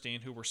and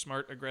Bernstein, who were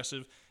smart,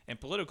 aggressive, and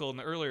political in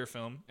the earlier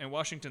film, and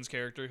Washington's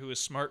character, who is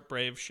smart,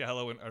 brave,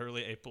 shallow, and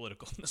utterly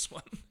apolitical in this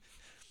one.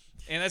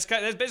 And that's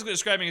basically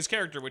describing his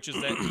character, which is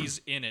that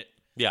he's in it.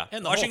 Yeah.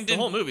 And the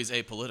whole movie's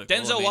apolitical.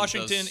 Denzel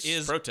Washington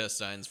is protest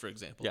signs, for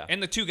example. Yeah.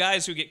 And the 2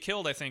 guys who get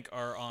killed, I think,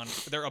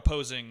 they're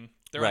opposing.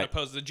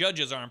 The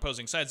judges are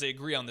opposing sides. They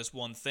agree on this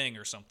one thing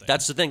or something.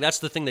 That's the thing. That's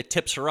the thing that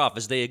tips her off,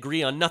 is they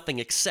agree on nothing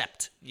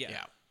except.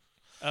 Yeah.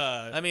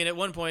 I mean, at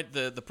one point,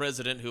 the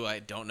president, who I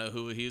don't know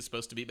who he's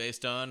supposed to be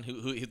based on,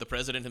 who the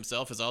president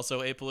himself is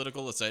also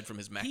apolitical, aside from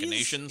his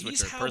machinations,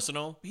 which are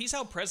personal. He's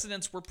how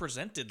presidents were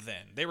presented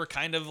then. They were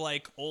kind of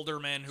like older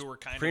men who were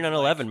kind of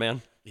 9/11,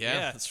 man.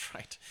 Yeah, that's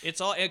right. It's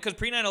all because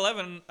pre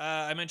 9/11.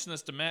 I mentioned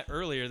this to Matt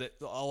earlier that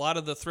a lot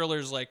of the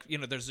thrillers, like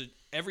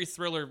every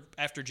thriller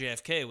after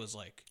JFK was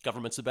like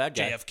government's the bad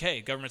guy.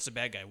 JFK, government's the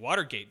bad guy.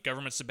 Watergate,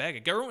 government's the bad guy.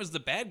 Government was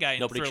the bad guy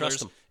in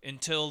thrillers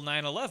until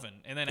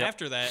 9/11, and then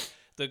after that,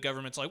 the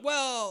government's like,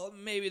 well,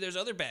 maybe there's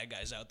other bad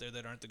guys out there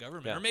that aren't the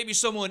government, or maybe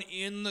someone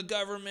in the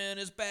government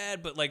is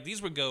bad. But like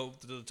these would go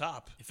to the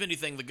top. If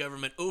anything, the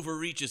government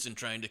overreaches in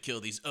trying to kill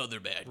these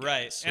other bad guys.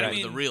 Right, and I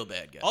mean, the real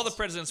bad guys. All the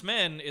President's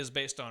Men is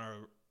based on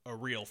a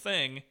real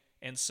thing,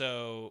 and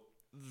so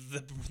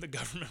the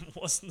government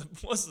was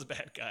the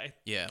bad guy.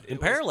 Yeah. In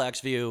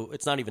Parallax View,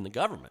 it's not even the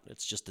government;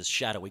 it's just this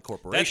shadowy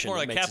corporation. That's more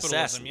like that makes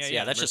capitalism. Assassins.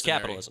 Yeah, that's just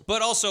capitalism.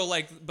 But also,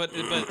 but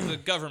the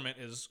government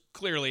is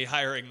clearly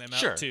hiring them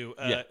out to.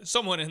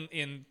 Someone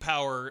in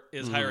power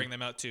is hiring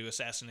them out to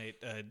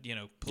assassinate,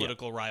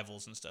 political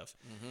rivals and stuff.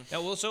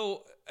 Now, well,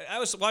 so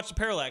I watched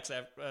Parallax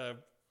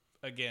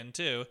again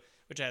too,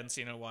 which I hadn't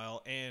seen in a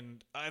while,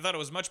 and I thought it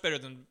was much better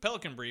than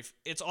Pelican Brief.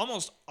 It's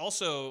almost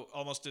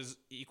as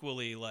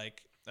equally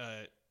like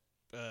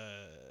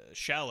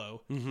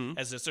shallow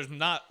as this. There's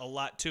not a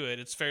lot to it.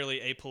 It's fairly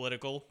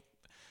apolitical.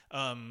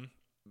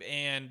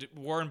 And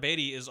Warren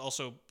Beatty is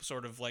also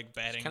sort of like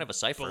batting kind of a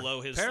cipher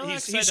below his.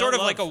 Parallax, he's sort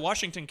of like a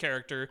Washington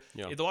character.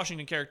 Yeah. The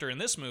Washington character in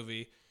this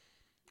movie.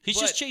 He's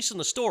just chasing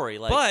the story.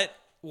 But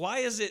why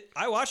is it?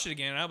 I watched it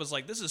again and I was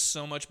like, this is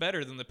so much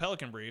better than the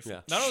Pelican Brief.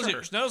 Yeah. Not only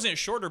is it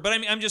shorter, but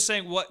I'm just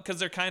saying because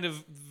they're kind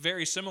of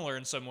very similar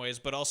in some ways,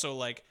 but also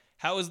like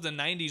how is the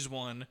 90s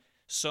one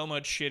so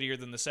much shittier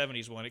than the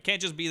 70s one? It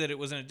can't just be that it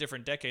was in a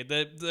different decade.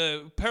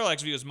 The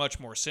Parallax View is much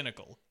more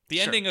cynical.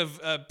 The ending of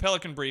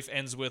Pelican Brief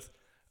ends with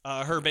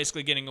her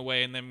basically getting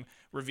away and then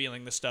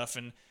revealing the stuff,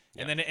 and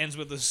then it ends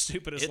with the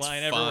stupidest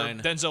line ever.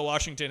 Denzel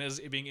Washington is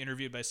being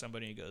interviewed by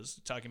somebody. He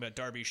goes, talking about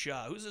Darby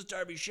Shaw. Who's this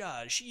Darby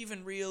Shaw? Is she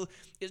even real?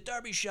 Is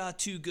Darby Shaw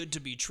too good to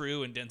be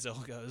true? And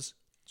Denzel goes,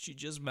 she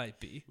just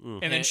might be.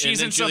 And then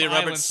she's in Julia some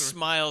Roberts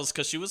smiles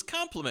because she was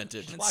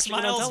complimented. And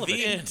smiles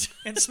the end.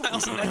 And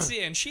smiles, and that's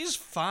the end. She's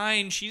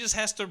fine. She just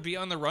has to be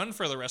on the run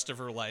for the rest of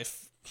her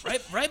life.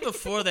 Right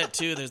before that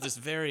too, there's this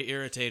very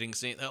irritating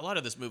scene. A lot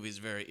of this movie is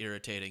very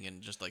irritating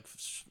in just like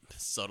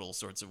subtle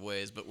sorts of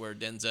ways, but where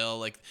Denzel,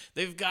 like,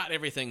 they've got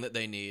everything that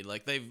they need.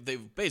 Like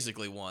they've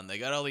basically won. They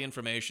got all the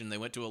information. They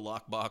went to a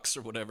lockbox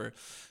or whatever,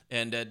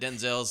 and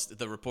Denzel's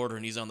the reporter,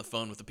 and he's on the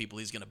phone with the people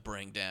he's gonna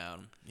bring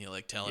down. You know,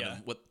 like telling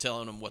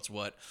him what's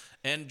what.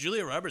 And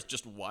Julia Roberts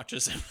just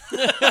watches him,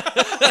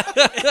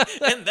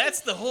 and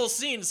that's the whole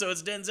scene. So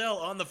it's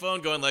Denzel on the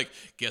phone going like,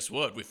 "Guess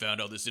what? We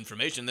found all this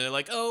information." And they're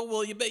like, "Oh,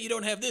 well, you bet you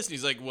don't have this." And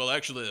he's like, "Well,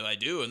 actually, I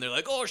do." And they're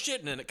like, "Oh shit!"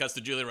 And then it cuts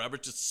to Julia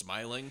Roberts just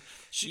smiling.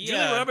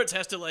 Julia Roberts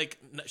has to like,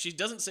 she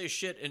doesn't say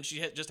shit, and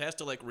she just has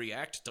to like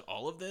react to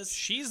all of this.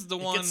 She's the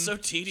one. It gets so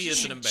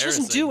tedious and embarrassing. She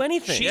doesn't do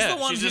anything. She's the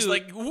one she's who just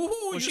like, "Ooh,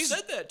 well, you she's,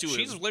 said that to him."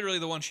 She's literally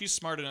the one. She's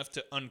smart enough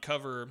to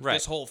uncover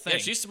this whole thing. Yeah,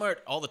 she's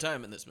smart all the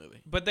time in this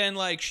movie. But then,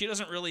 like, she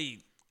doesn't really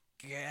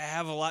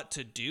have a lot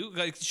to do.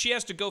 Like, she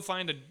has to go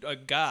find a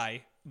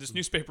guy, this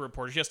newspaper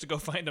reporter. She has to go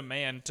find a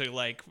man to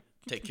like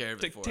take care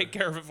of it. Take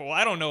care of it for. Well,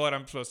 I don't know what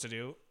I'm supposed to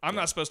do. I'm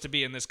not supposed to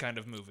be in this kind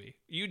of movie.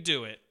 You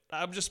do it.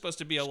 I'm just supposed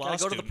to be a law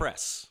student. Go to the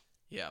press.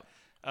 Yeah.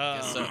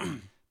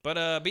 But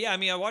yeah, I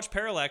mean, I watched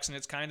Parallax, and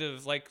it's kind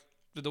of like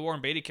the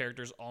Warren Beatty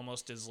character is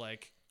almost as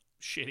like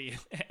shitty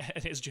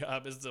at his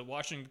job as the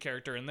Washington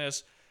character in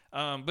this.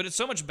 But it's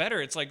so much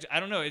better. It's like, I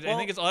don't know. I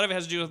think it's a lot of it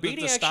has to do with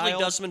Beatty the style.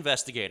 actually does some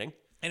investigating.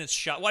 And it's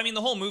shot. Well, I mean,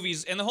 the whole movie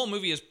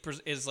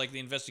is like the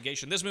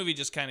investigation. This movie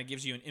just kind of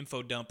gives you an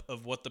info dump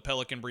of what the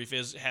Pelican brief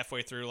is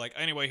halfway through. Like,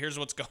 anyway, here's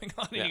what's going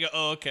on, and you go,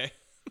 oh, okay.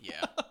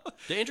 Yeah.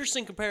 The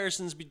interesting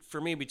comparisons for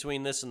me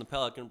between this and the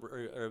Pelican,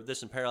 or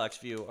this and Parallax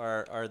View,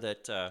 are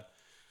that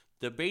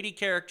the Beatty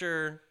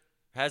character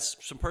has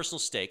some personal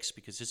stakes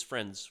because his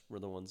friends were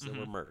the ones that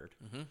were murdered.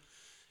 Mm-hmm.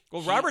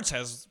 Well, Roberts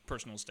has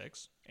personal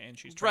stakes, and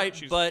she's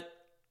right. But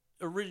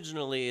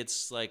originally,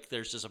 it's like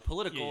there's just a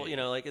political, you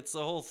know, like it's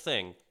the whole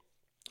thing.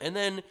 And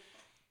then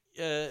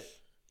the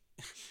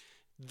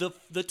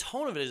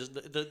tone of it is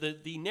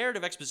the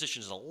narrative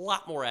exposition is a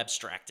lot more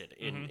abstracted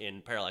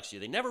in Parallax View.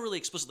 They never really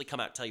explicitly come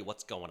out and tell you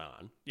what's going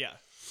on. Yeah.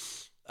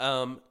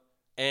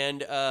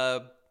 And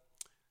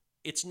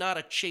it's not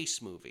a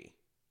chase movie.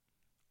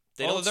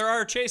 There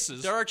are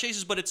chases. There are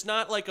chases, but it's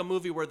not like a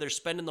movie where they're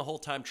spending the whole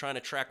time trying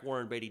to track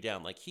Warren Beatty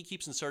down. Like, he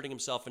keeps inserting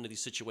himself into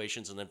these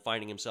situations and then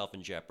finding himself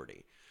in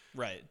jeopardy.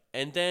 Right.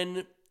 And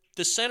then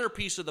the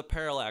centerpiece of the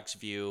Parallax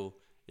View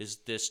is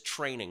this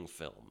training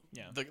film.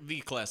 Yeah.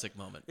 The classic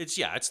moment. It's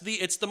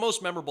the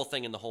most memorable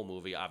thing in the whole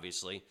movie,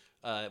 obviously,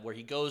 where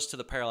he goes to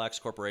the Parallax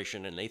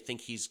Corporation and they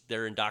think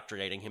they're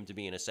indoctrinating him to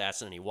be an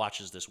assassin, and he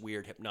watches this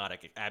weird,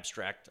 hypnotic,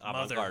 abstract,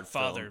 avant-garde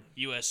Father, film.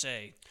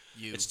 USA.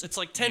 It's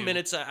like 10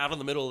 minutes out in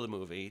the middle of the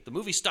movie. The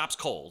movie stops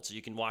cold, so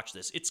you can watch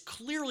this. It's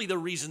clearly the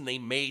reason they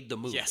made the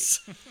movie. Yes.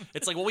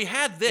 It's like, well, we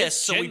had this,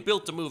 so we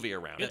built the movie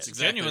around it. It's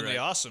genuinely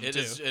awesome, It too.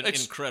 is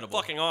It's incredible.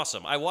 fucking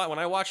awesome. When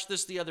I watched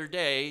this the other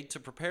day to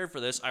prepare for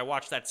this, I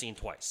watched that scene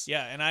twice.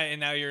 Yeah, and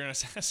now you're an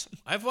assassin.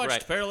 I've watched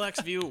Right. Parallax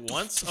View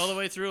once all the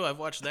way through. I've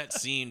watched that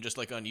scene just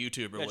like on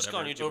YouTube or just whatever go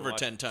on YouTube over and watch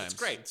 10 it. times.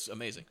 It's great. It's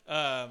amazing.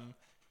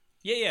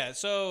 Yeah.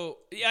 So,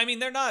 I mean,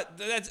 they're not.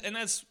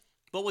 That's.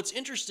 But what's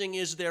interesting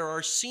is there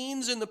are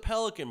scenes in the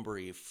Pelican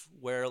brief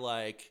where,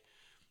 like,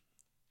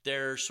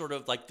 they're sort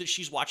of like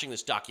she's watching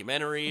this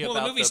documentary Well,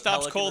 about the movie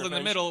stops Pelican cold in the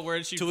Revenge middle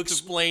where she to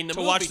explain the to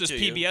movie watch this to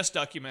you. PBS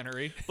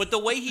documentary. But the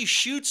way he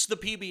shoots the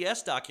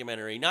PBS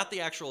documentary, not the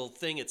actual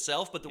thing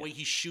itself, but the way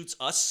he shoots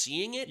us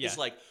seeing it is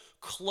like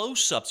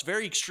close-ups,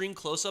 very extreme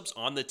close-ups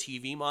on the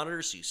TV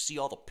monitor, so you see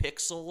all the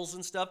pixels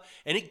and stuff,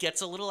 and it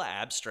gets a little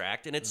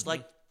abstract, and it's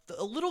like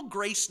a little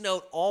grace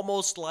note,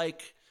 almost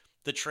like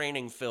the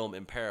training film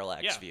in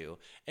Parallax View.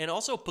 And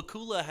also,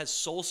 Pakula has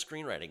sole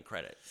screenwriting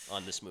credit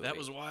on this movie. That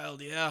was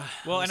wild, yeah.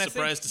 Well, I was and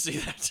surprised to see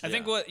that. I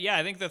think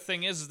the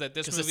thing is that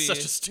this movie it's such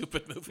a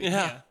stupid movie.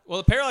 Yeah. Well,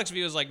 the Parallax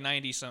View is like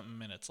 90-something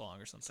minutes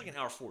long or something. It's like an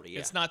hour 40, yeah.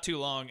 It's not too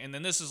long, and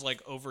then this is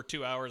like over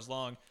 2 hours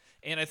long.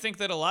 And I think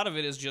that a lot of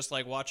it is just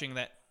like watching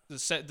the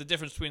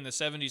difference between the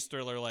 70s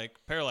thriller like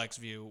Parallax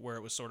View, where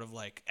it was sort of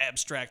like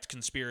abstract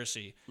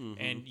conspiracy,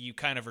 and you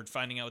kind of are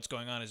finding out what's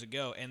going on as it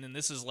go. And then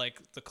this is like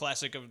the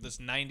classic of this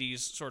 90s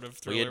sort of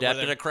thriller. We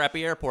adapted a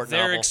crappy airport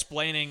They're novel.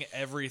 explaining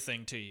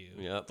everything to you.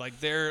 Yep. Like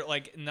they're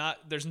like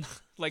not, there's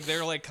not, like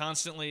they're like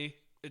constantly,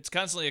 it's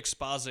constantly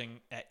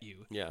exposing at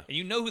you. Yeah. And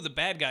you know who the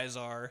bad guys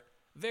are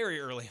very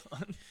early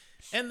on.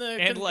 And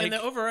the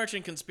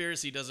overarching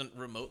conspiracy doesn't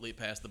remotely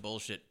pass the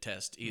bullshit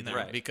test either.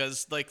 Right.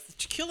 Because, like,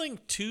 killing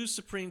 2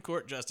 Supreme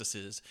Court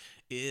justices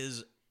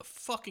is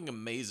fucking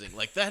amazing.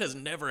 Like, that has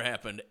never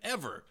happened,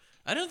 ever.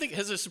 I don't think,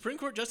 has a Supreme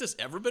Court justice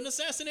ever been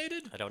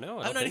assassinated? I don't know.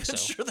 I'm not even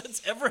sure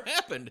that's ever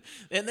happened.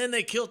 And then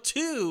they kill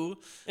 2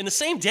 in the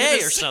same day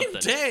or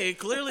something. Day,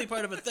 clearly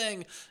part of a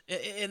thing,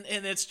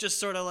 and it's just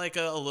sort of like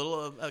a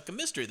little like a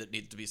mystery that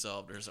needs to be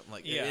solved or something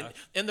like that. Yeah.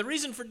 And the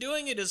reason for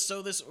doing it is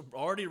so this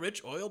already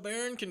rich oil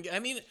baron can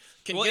get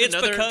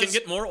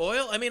more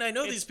oil. I mean, I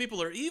know these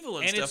people are evil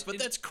and stuff, but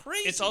that's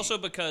crazy. It's also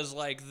because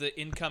like the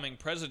incoming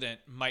president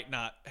might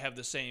not have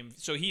the same,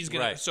 so he's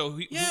gonna. Right. So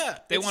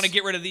they want to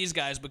get rid of these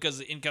guys because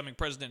the incoming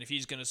president, if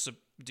he's gonna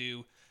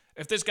subdue.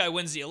 if this guy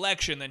wins the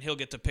election, then he'll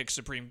get to pick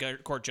Supreme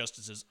Court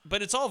justices.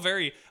 But it's all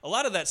a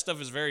lot of that stuff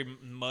is very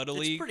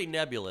muddly. It's pretty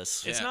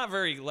nebulous. It's not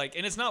very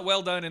and it's not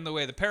well done in the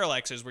way the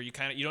Parallax is, where you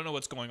don't know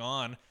what's going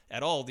on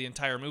at all the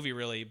entire movie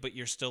really, but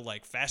you're still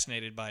like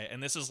fascinated by it.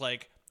 And this is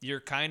like you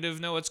kind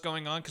of know what's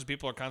going on because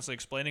people are constantly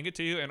explaining it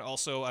to you. And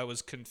also I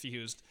was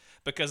confused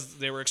because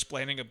they were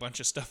explaining a bunch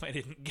of stuff I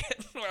didn't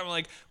get. Where I'm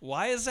like,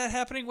 why is that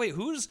happening? Wait,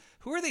 who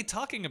are they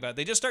talking about?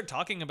 They just start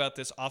talking about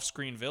this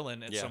off-screen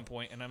villain at some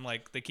point, and I'm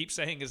like, they keep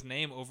saying his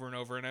name over and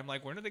over, and I'm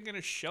like, when are they going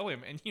to show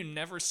him? And you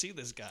never see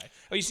this guy.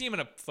 Oh, you see him in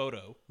a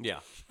photo.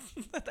 Yeah.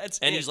 That's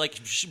and it. he's like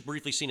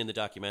briefly seen in the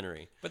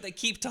documentary. But they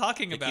keep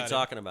talking about him.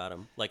 Talking about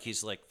him like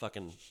he's like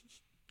fucking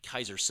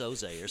Kaiser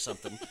Soze or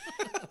something.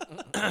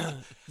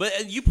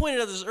 But you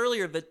pointed out this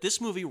earlier that this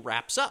movie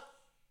wraps up.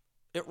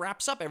 It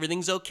wraps up.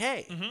 Everything's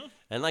okay. Mm-hmm.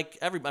 And like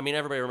everybody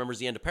remembers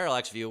the end of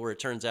Parallax View, where it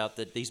turns out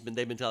that they've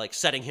been like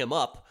setting him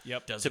up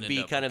to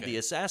be kind of the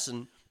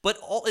assassin. But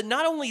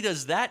not only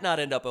does that not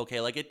end up okay,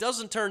 like it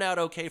doesn't turn out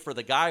okay for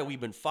the guy we've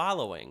been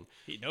following.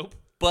 Nope.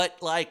 But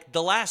like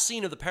the last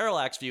scene of the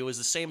Parallax View is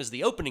the same as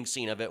the opening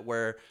scene of it,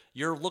 where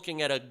you're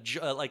looking at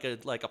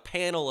a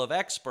panel of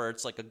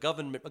experts, like a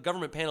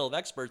government panel of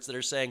experts that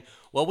are saying,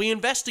 well, we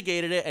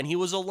investigated it, and he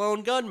was a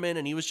lone gunman,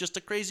 and he was just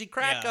a crazy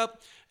crack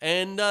up,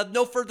 and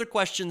no further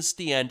questions.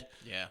 The end.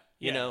 Yeah.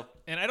 You know.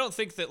 And I don't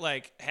think that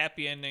like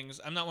happy endings.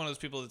 I'm not one of those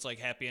people that's like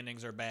happy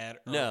endings are bad.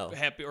 Or No.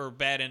 Happy or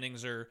bad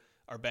endings are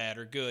bad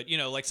or good. You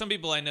know, like some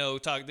people I know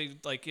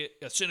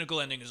a cynical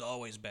ending is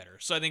always better.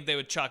 So I think they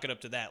would chalk it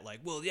up to that. Like,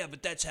 well, yeah,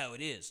 but that's how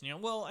it is. You know,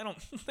 well, I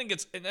don't think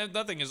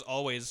nothing is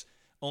always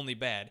only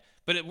bad,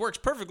 but it works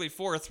perfectly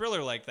for a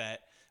thriller like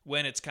that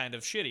when it's kind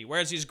of shitty.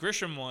 Whereas these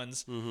Grisham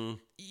ones,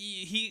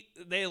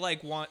 they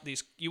like want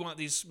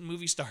these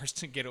movie stars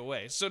to get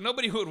away. So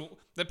nobody would.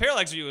 The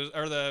Parallax View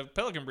or the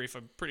Pelican Brief,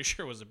 I'm pretty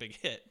sure was a big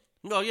hit.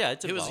 Oh yeah,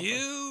 it was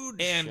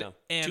huge. And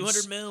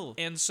 200 mil.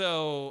 And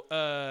so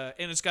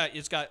and it's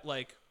got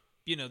like,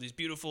 you know, these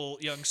beautiful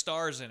young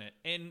stars in it.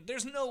 And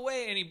there's no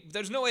way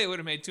it would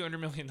have made $200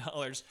 million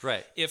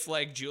if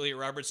like Julia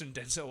Roberts and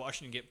Denzel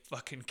Washington get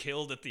fucking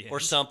killed at the end or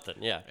something.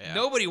 Yeah.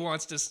 Nobody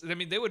wants to. I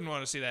mean, they wouldn't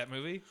want to see that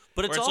movie.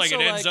 But it's also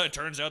like it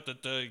turns out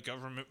that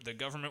the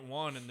government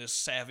won, and this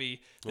savvy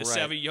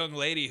young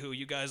lady who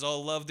you guys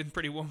all loved in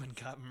Pretty Woman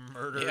got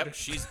murdered. Yep,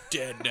 she's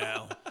dead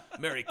now.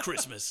 Merry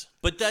Christmas.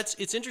 But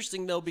it's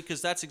interesting though,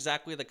 because that's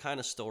exactly the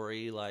kind of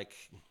story like.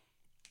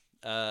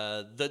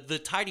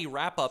 The tidy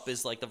wrap up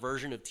is like the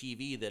version of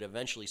TV that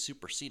eventually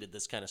superseded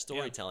this kind of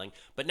storytelling. Yeah.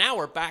 But now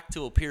we're back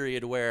to a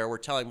period where we're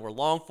telling more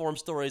long form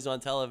stories on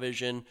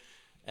television.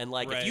 And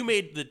like if you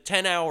made the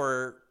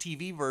 10-hour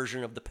TV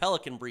version of the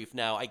Pelican Brief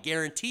now, I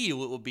guarantee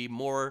you it would be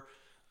more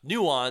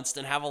nuanced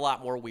and have a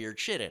lot more weird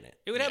shit in it.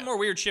 It would have more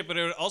weird shit, but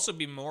it would also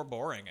be more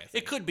boring, I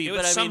think. It could be, it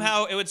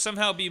would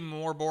somehow be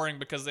more boring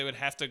because they would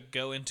have to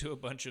go into a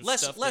bunch of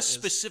stuff. Less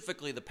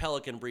specifically the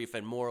Pelican Brief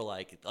and more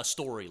like a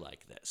story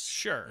like this.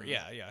 Sure,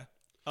 yeah.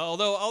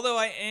 Although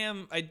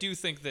I do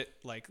think that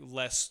like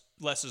less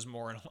is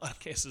more in a lot of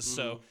cases.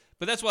 So,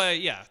 but that's why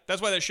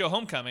that show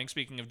Homecoming,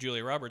 speaking of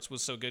Julia Roberts,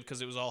 was so good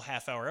because it was all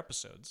half-hour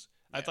episodes.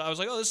 I was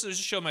like, oh, this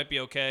show might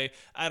be okay.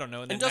 I don't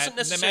know. And it doesn't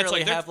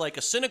necessarily have like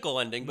a cynical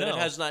ending, but it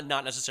has not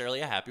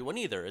necessary a happy one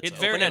either.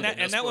 It's open-ended.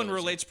 And that one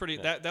relates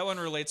that one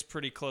relates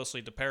pretty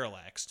closely to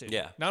Parallax too.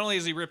 Yeah. Not only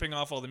is he ripping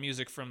off all the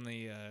music from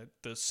the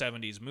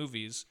 70s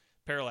movies,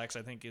 Parallax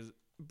I think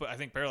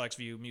Parallax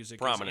View music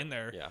is in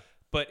there. Yeah.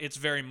 But it's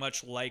very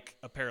much like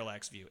a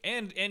Parallax View.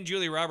 And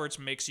Julia Roberts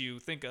makes you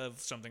think of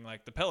something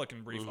like the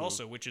Pelican Brief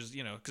also, which is,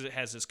 you know, because it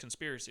has this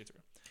conspiracy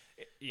through.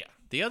 Yeah.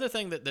 The other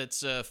thing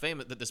that's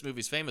famous that this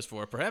movie's famous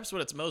for, perhaps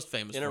what it's most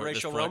famous for,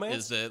 interracial romance,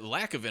 is the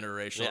lack of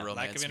interracial romance.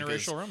 Lack of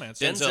interracial romance.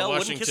 Denzel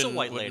Washington kiss a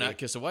white lady. would not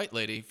kiss a white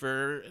lady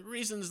for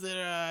reasons that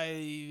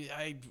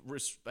I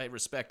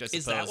respect. I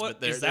suppose.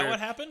 Is that what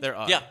happened?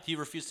 Yeah, he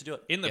refused to do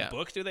it. In the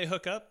book, do they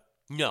hook up?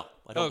 No,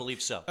 I don't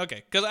believe so.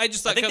 Okay, because I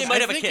just thought they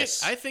might have a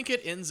kiss. I think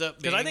it ends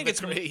up because I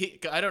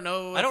think I don't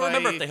know. I don't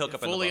remember if they hook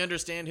up. Fully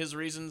understand his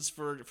reasons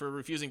for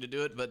refusing to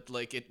do it, but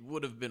like it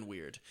would have been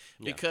weird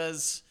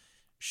because.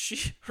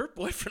 Her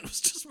boyfriend was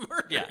just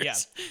murdered. Yeah.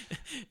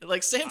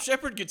 Like Sam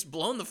Shepard gets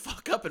blown the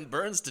fuck up and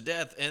burns to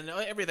death, and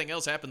everything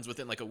else happens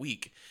within like a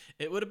week.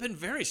 It would have been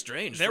very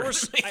strange.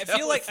 I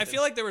feel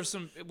like there was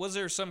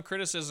some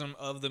criticism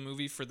of the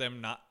movie for them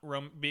not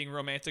being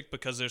romantic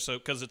because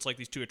it's like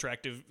these two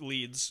attractive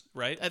leads,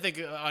 right? I think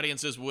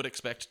audiences would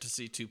expect to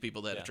see two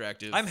people that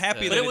attractive. I'm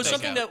happy, but it was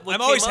something that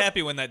I'm always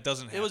happy when that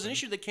doesn't happen. It was an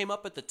issue that came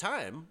up at the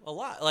time a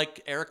lot.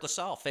 Like Eric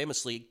LaSalle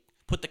famously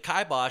put the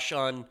kibosh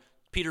on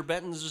Peter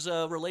Benton's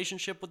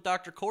relationship with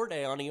Dr.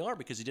 Corday on ER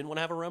because he didn't want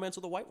to have a romance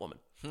with a white woman.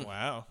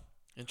 Wow.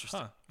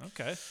 Interesting. Huh.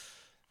 Okay.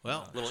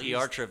 Well, little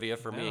ER trivia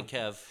for me and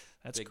Kev.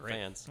 That's big great.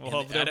 Fans.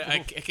 Well, I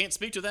can't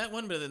speak to that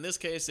one, but in this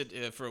case,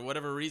 for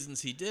whatever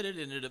reasons he did it,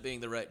 ended up being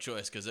the right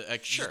choice because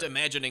just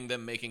imagining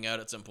them making out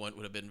at some point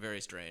would have been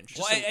very strange.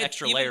 Just an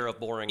extra layer of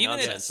boring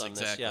nonsense on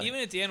this. Yeah.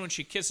 Even at the end when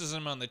she kisses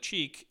him on the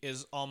cheek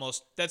is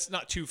almost, that's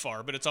not too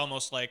far, but it's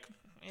almost like,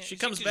 She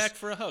comes back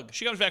for a hug.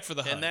 She comes back for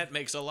the hug. And that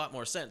makes a lot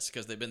more sense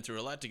because they've been through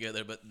a lot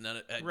together, but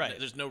right.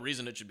 There's no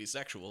reason it should be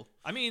sexual.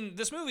 I mean,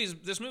 this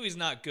movie's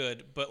not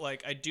good, but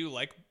like I do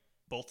like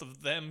both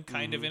of them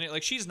kind of in it.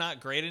 Like she's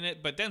not great in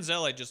it, but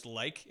Denzel I just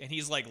like, and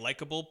he's like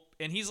likable,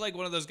 and he's like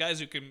one of those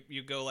guys who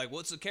you go like,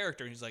 what's the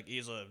character? And he's like,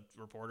 he's a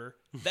reporter.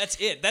 That's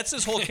it. That's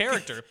his whole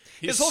character.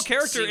 His whole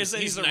character is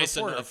that he's a nice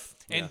reporter. Enough.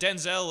 And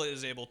Denzel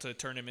is able to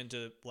turn him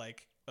into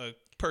like a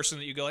person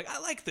that you go like, I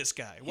like this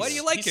guy. Why do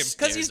you like him?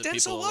 Because he's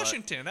Denzel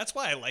Washington. That's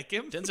why I like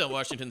him. Denzel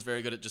Washington's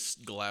very good at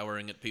just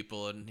glowering at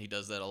people, and he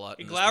does that a lot.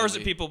 He glowers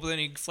at people, but then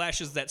he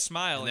flashes that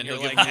smile, and then you're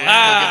he'll like, give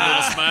a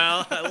little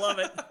smile. I love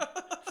it.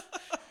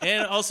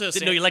 And also,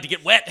 didn't know you like to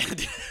get wet.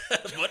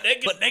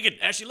 Butt naked.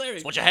 Ashy Larry.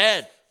 That's what you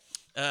had.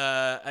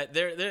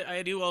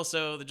 I do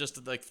also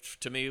just like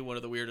to me one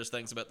of the weirdest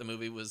things about the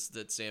movie was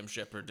that Sam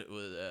Shepard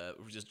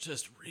was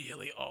just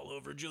really all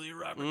over Julia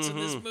Roberts in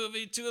this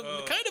movie to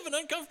a kind of an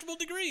uncomfortable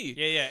degree.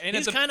 Yeah, and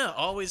he's kind of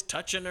always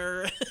touching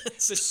her.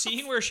 The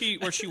scene where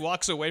she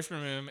walks away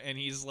from him and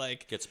he's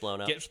like gets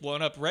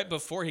blown up right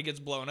before he gets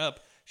blown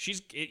up.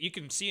 You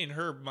can see in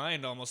her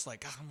mind almost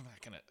like, oh,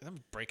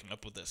 I'm breaking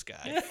up with this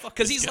guy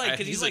because he's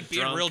like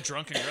being real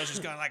drunk and girls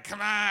just going like,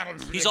 come on.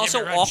 He's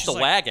also off the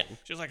wagon.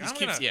 She's like,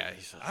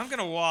 I'm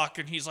gonna walk,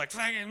 and he's like,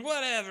 fucking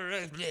whatever.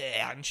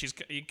 Yeah, and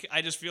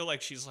I just feel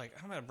like she's like,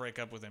 I'm gonna break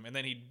up with him, and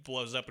then he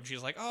blows up, and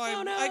she's like,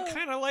 I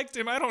kind of liked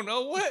him. I don't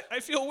know what. I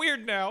feel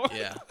weird now.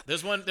 Yeah,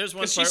 there's one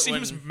part she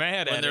seems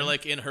mad when at they're him.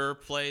 like in her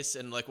place,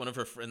 and like one of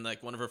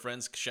her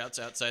friends shouts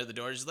outside the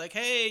door. She's like,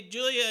 hey,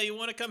 Julia, you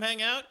want to come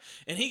hang out?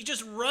 And he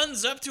just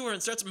runs up to her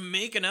and starts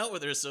making out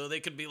with her so they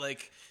could be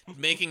like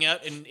making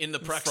out in the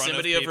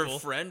proximity of her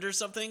friend or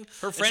something.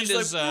 Her friend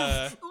is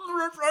like,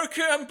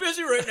 okay, I'm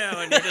busy right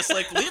now, and you're just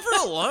like, leave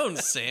her alone,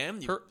 Sam,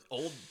 you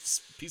old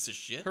piece of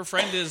shit. Her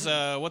friend is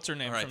what's her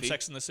name from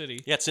Sex and the City?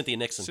 Yeah, it's Cynthia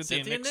Nixon.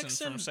 Cynthia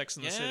Nixon from Sex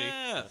and the City.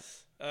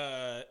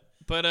 Yeah.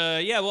 But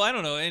well, I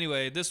don't know.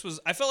 Anyway,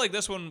 I felt like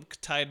this one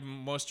tied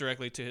most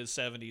directly to his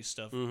 70s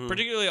stuff,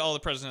 particularly All the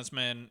President's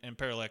Men and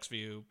Parallax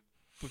View,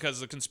 because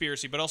of the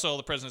conspiracy, but also All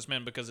the President's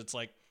Men because it's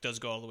like does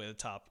go all the way to the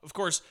top. Of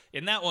course,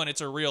 in that one,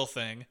 it's a real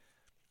thing,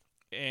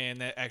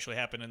 and that actually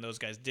happened, and those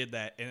guys did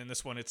that. And in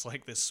this one, it's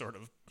like this sort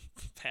of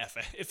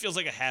it feels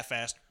like a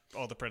half-assed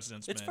All the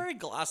President's Men. It's very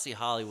glossy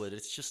Hollywood.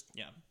 It's just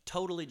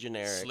totally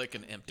generic, slick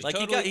and empty. Like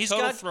he's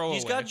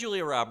got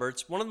Julia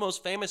Roberts, one of the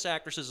most famous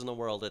actresses in the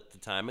world at the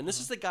time, and this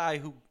is the guy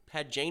who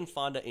had Jane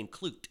Fonda in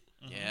Clute.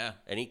 Yeah,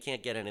 and he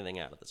can't get anything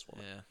out of this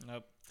one. Yeah,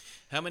 nope.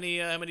 How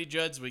many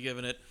Judds we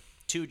giving it?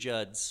 2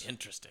 Judds.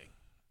 Interesting.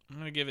 I'm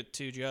gonna give it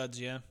 2 Judds.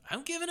 Yeah,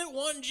 I'm giving it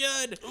 1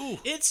 Judd. Ooh.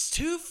 It's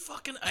too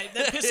fucking.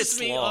 That pisses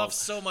me off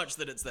so much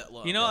that it's that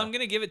long. You know, I'm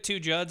gonna give it 2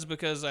 Judds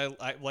because I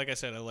like I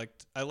said,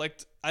 I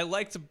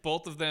liked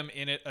both of them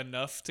in it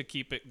enough to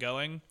keep it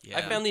going. Yeah.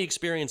 I found the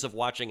experience of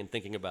watching and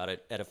thinking about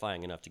it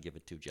edifying enough to give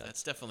it 2 Judds.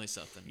 That's definitely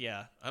something.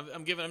 Yeah,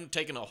 I'm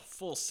taking a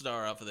full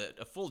star off of that,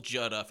 a full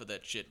Judd off of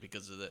that shit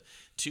because of the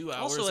 2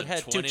 hours also, it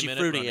had and 20 minute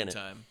Frutti running in it.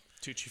 time.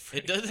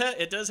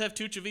 It does have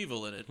Tooch of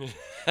Evil in it. And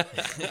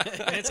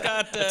it's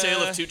got A Tale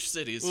of Tooch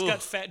Cities. It's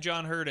got Fat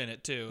John Hurt in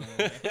it too.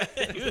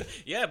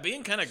 Yeah,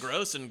 being kind of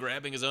gross and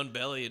grabbing his own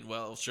belly and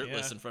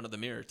shirtless in front of the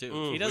mirror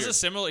too. He has a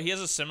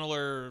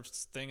similar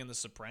thing in The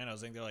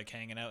Sopranos. I think they're like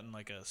hanging out in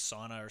like a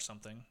sauna or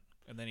something,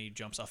 and then he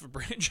jumps off a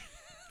bridge.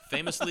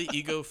 Famously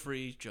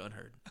ego-free John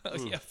Hurt. Oh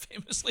yeah,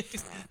 famously.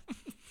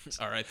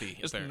 R.I.P.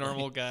 Just a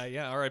normal guy.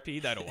 Yeah, R.I.P.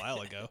 He died a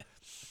while ago.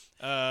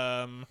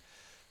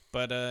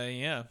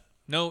 Yeah.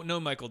 No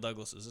Michael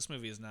Douglases. This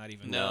movie is not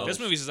even. No. This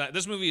movie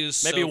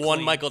is maybe so one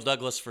clean. Michael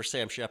Douglas for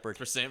Sam Shepard.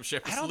 For Sam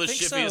Shepard. I don't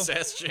lascivious think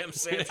so. Ass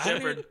Sam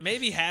Shepard.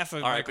 Maybe half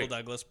of R.I.P. Michael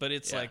Douglas, but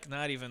it's like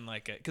not even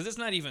like because it's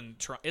not even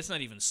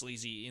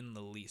sleazy in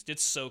the least.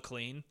 It's so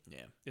clean. Yeah.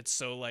 It's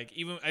so like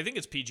even I think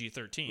it's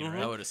PG-13,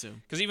 right? I would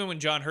assume. Because even when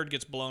John Hurt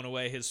gets blown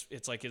away,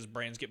 it's like his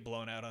brains get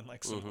blown out on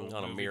like some old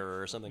on a movie.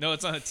 mirror or something. No,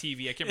 it's on a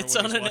TV. I can't remember It's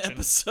what on he's an watching.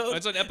 episode. Oh,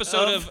 it's an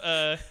episode of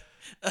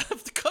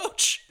the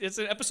Coach. It's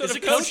an episode Is of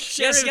it Coach?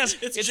 Yes.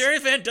 It's Jerry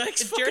Van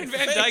Dyke's Jerry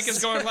Van Dyke is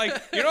going like,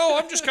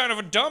 I'm just kind of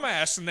a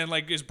dumbass, and then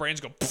like his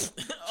brains go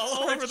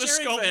all over the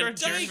sculpture of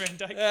Jerry Van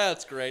Dyke. Yeah,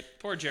 that's great.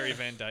 Poor Jerry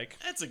Van Dyke.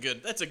 That's a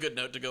good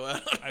note to go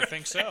out on. I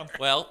think so.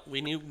 Well,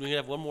 we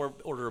have one more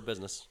order of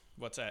business.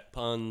 What's that?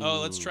 Puns. Oh,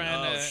 let's try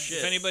and shit.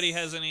 if anybody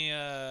has any,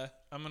 I'm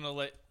gonna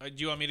let. Do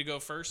you want me to go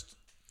first?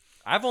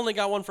 I've only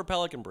got one for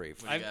Pelican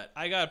Brief.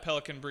 I got a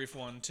Pelican Brief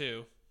one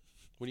too.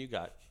 What do you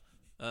got?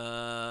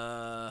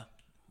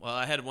 Well,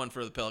 I had one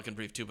for the Pelican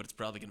Brief too, but it's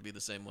probably going to be the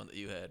same one that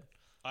you had.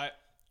 All right,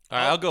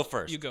 I'll go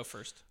first. You go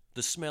first.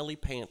 The Smelly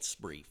Pants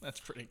Brief. That's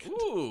pretty good.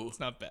 Ooh, it's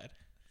not bad.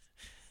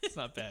 It's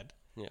not bad.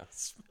 Yeah.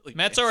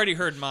 Matt's already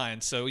heard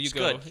mine, so you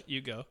go. Good.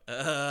 You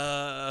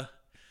go.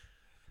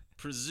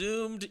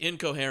 Presumed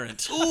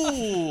incoherent.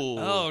 Ooh.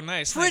 Oh,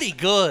 nice. Pretty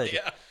good.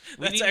 Yeah.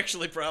 That's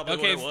actually probably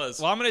what it was.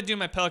 Well, I'm going to do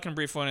my Pelican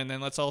Brief one, and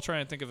then let's all try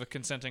and think of a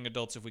consenting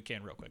adults if we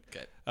can real quick.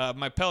 Okay.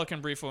 My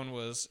Pelican Brief one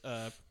was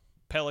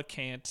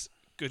Pelicant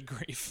Good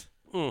Grief.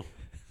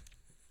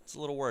 It's a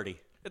little wordy.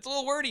 It's a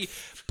little wordy,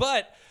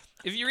 but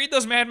If you read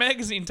those Mad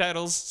Magazine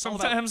titles,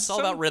 sometimes it's all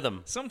about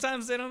rhythm.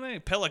 Sometimes they don't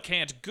make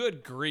Pelican.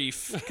 Good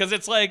grief, because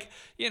it's like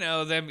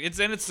them. It's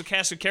the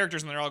cast of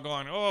characters, and they're all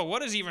going, "Oh,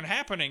 what is even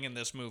happening in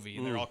this movie?"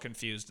 And they're all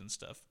confused and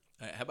stuff.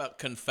 All right, how about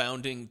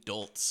confounding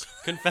dolts?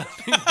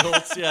 Confounding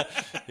adults, yeah.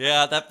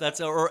 That's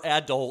or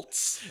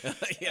adults.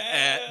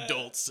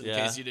 Adults. In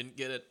case you didn't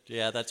get it.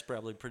 Yeah, that's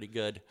probably pretty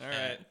good. All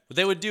right. But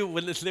they would do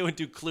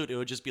Clute, it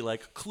would just be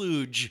like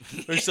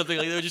Kluge or something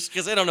like that. Just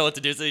because they don't know what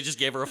to do, so they just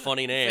gave her a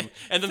funny name.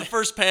 And then the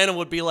first panel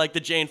would be like the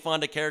Jane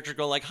Fonda character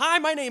going like, "Hi,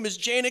 my name is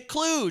Janet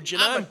Kluge,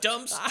 and I'm a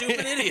dumb,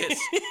 stupid idiot.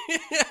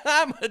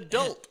 I'm an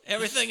adult.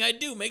 Everything I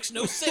do makes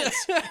no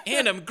sense,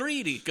 and I'm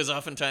greedy." Because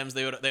oftentimes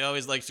they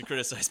always like to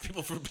criticize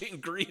people for being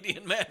greedy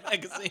in Mad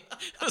Magazine.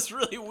 That's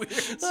really weird.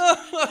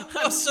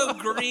 I'm so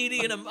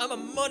greedy, and I'm a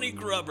money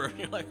grubber.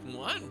 You're like,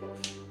 what?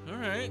 All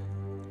right.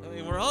 I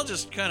mean, we're all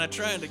just kind of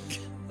trying to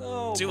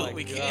do what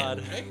we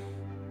can. Right?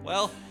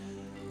 Well,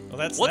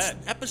 that's what's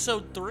that.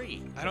 episode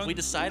 3? Have we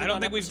decided? I don't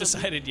think we've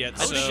decided yet.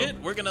 Oh so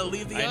shit! We're gonna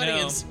leave the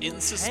audience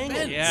in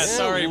suspense. Yeah,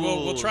 sorry.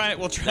 We'll try.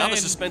 Now the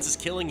suspense is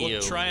killing you.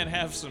 We'll try and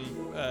have some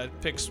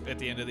picks at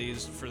the end of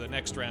these for the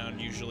next round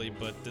usually,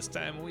 but this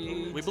time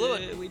we blew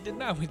it. We did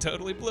not. We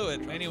totally blew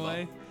it.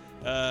 Anyway,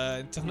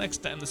 until next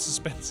time, the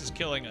suspense is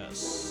killing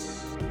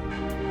us.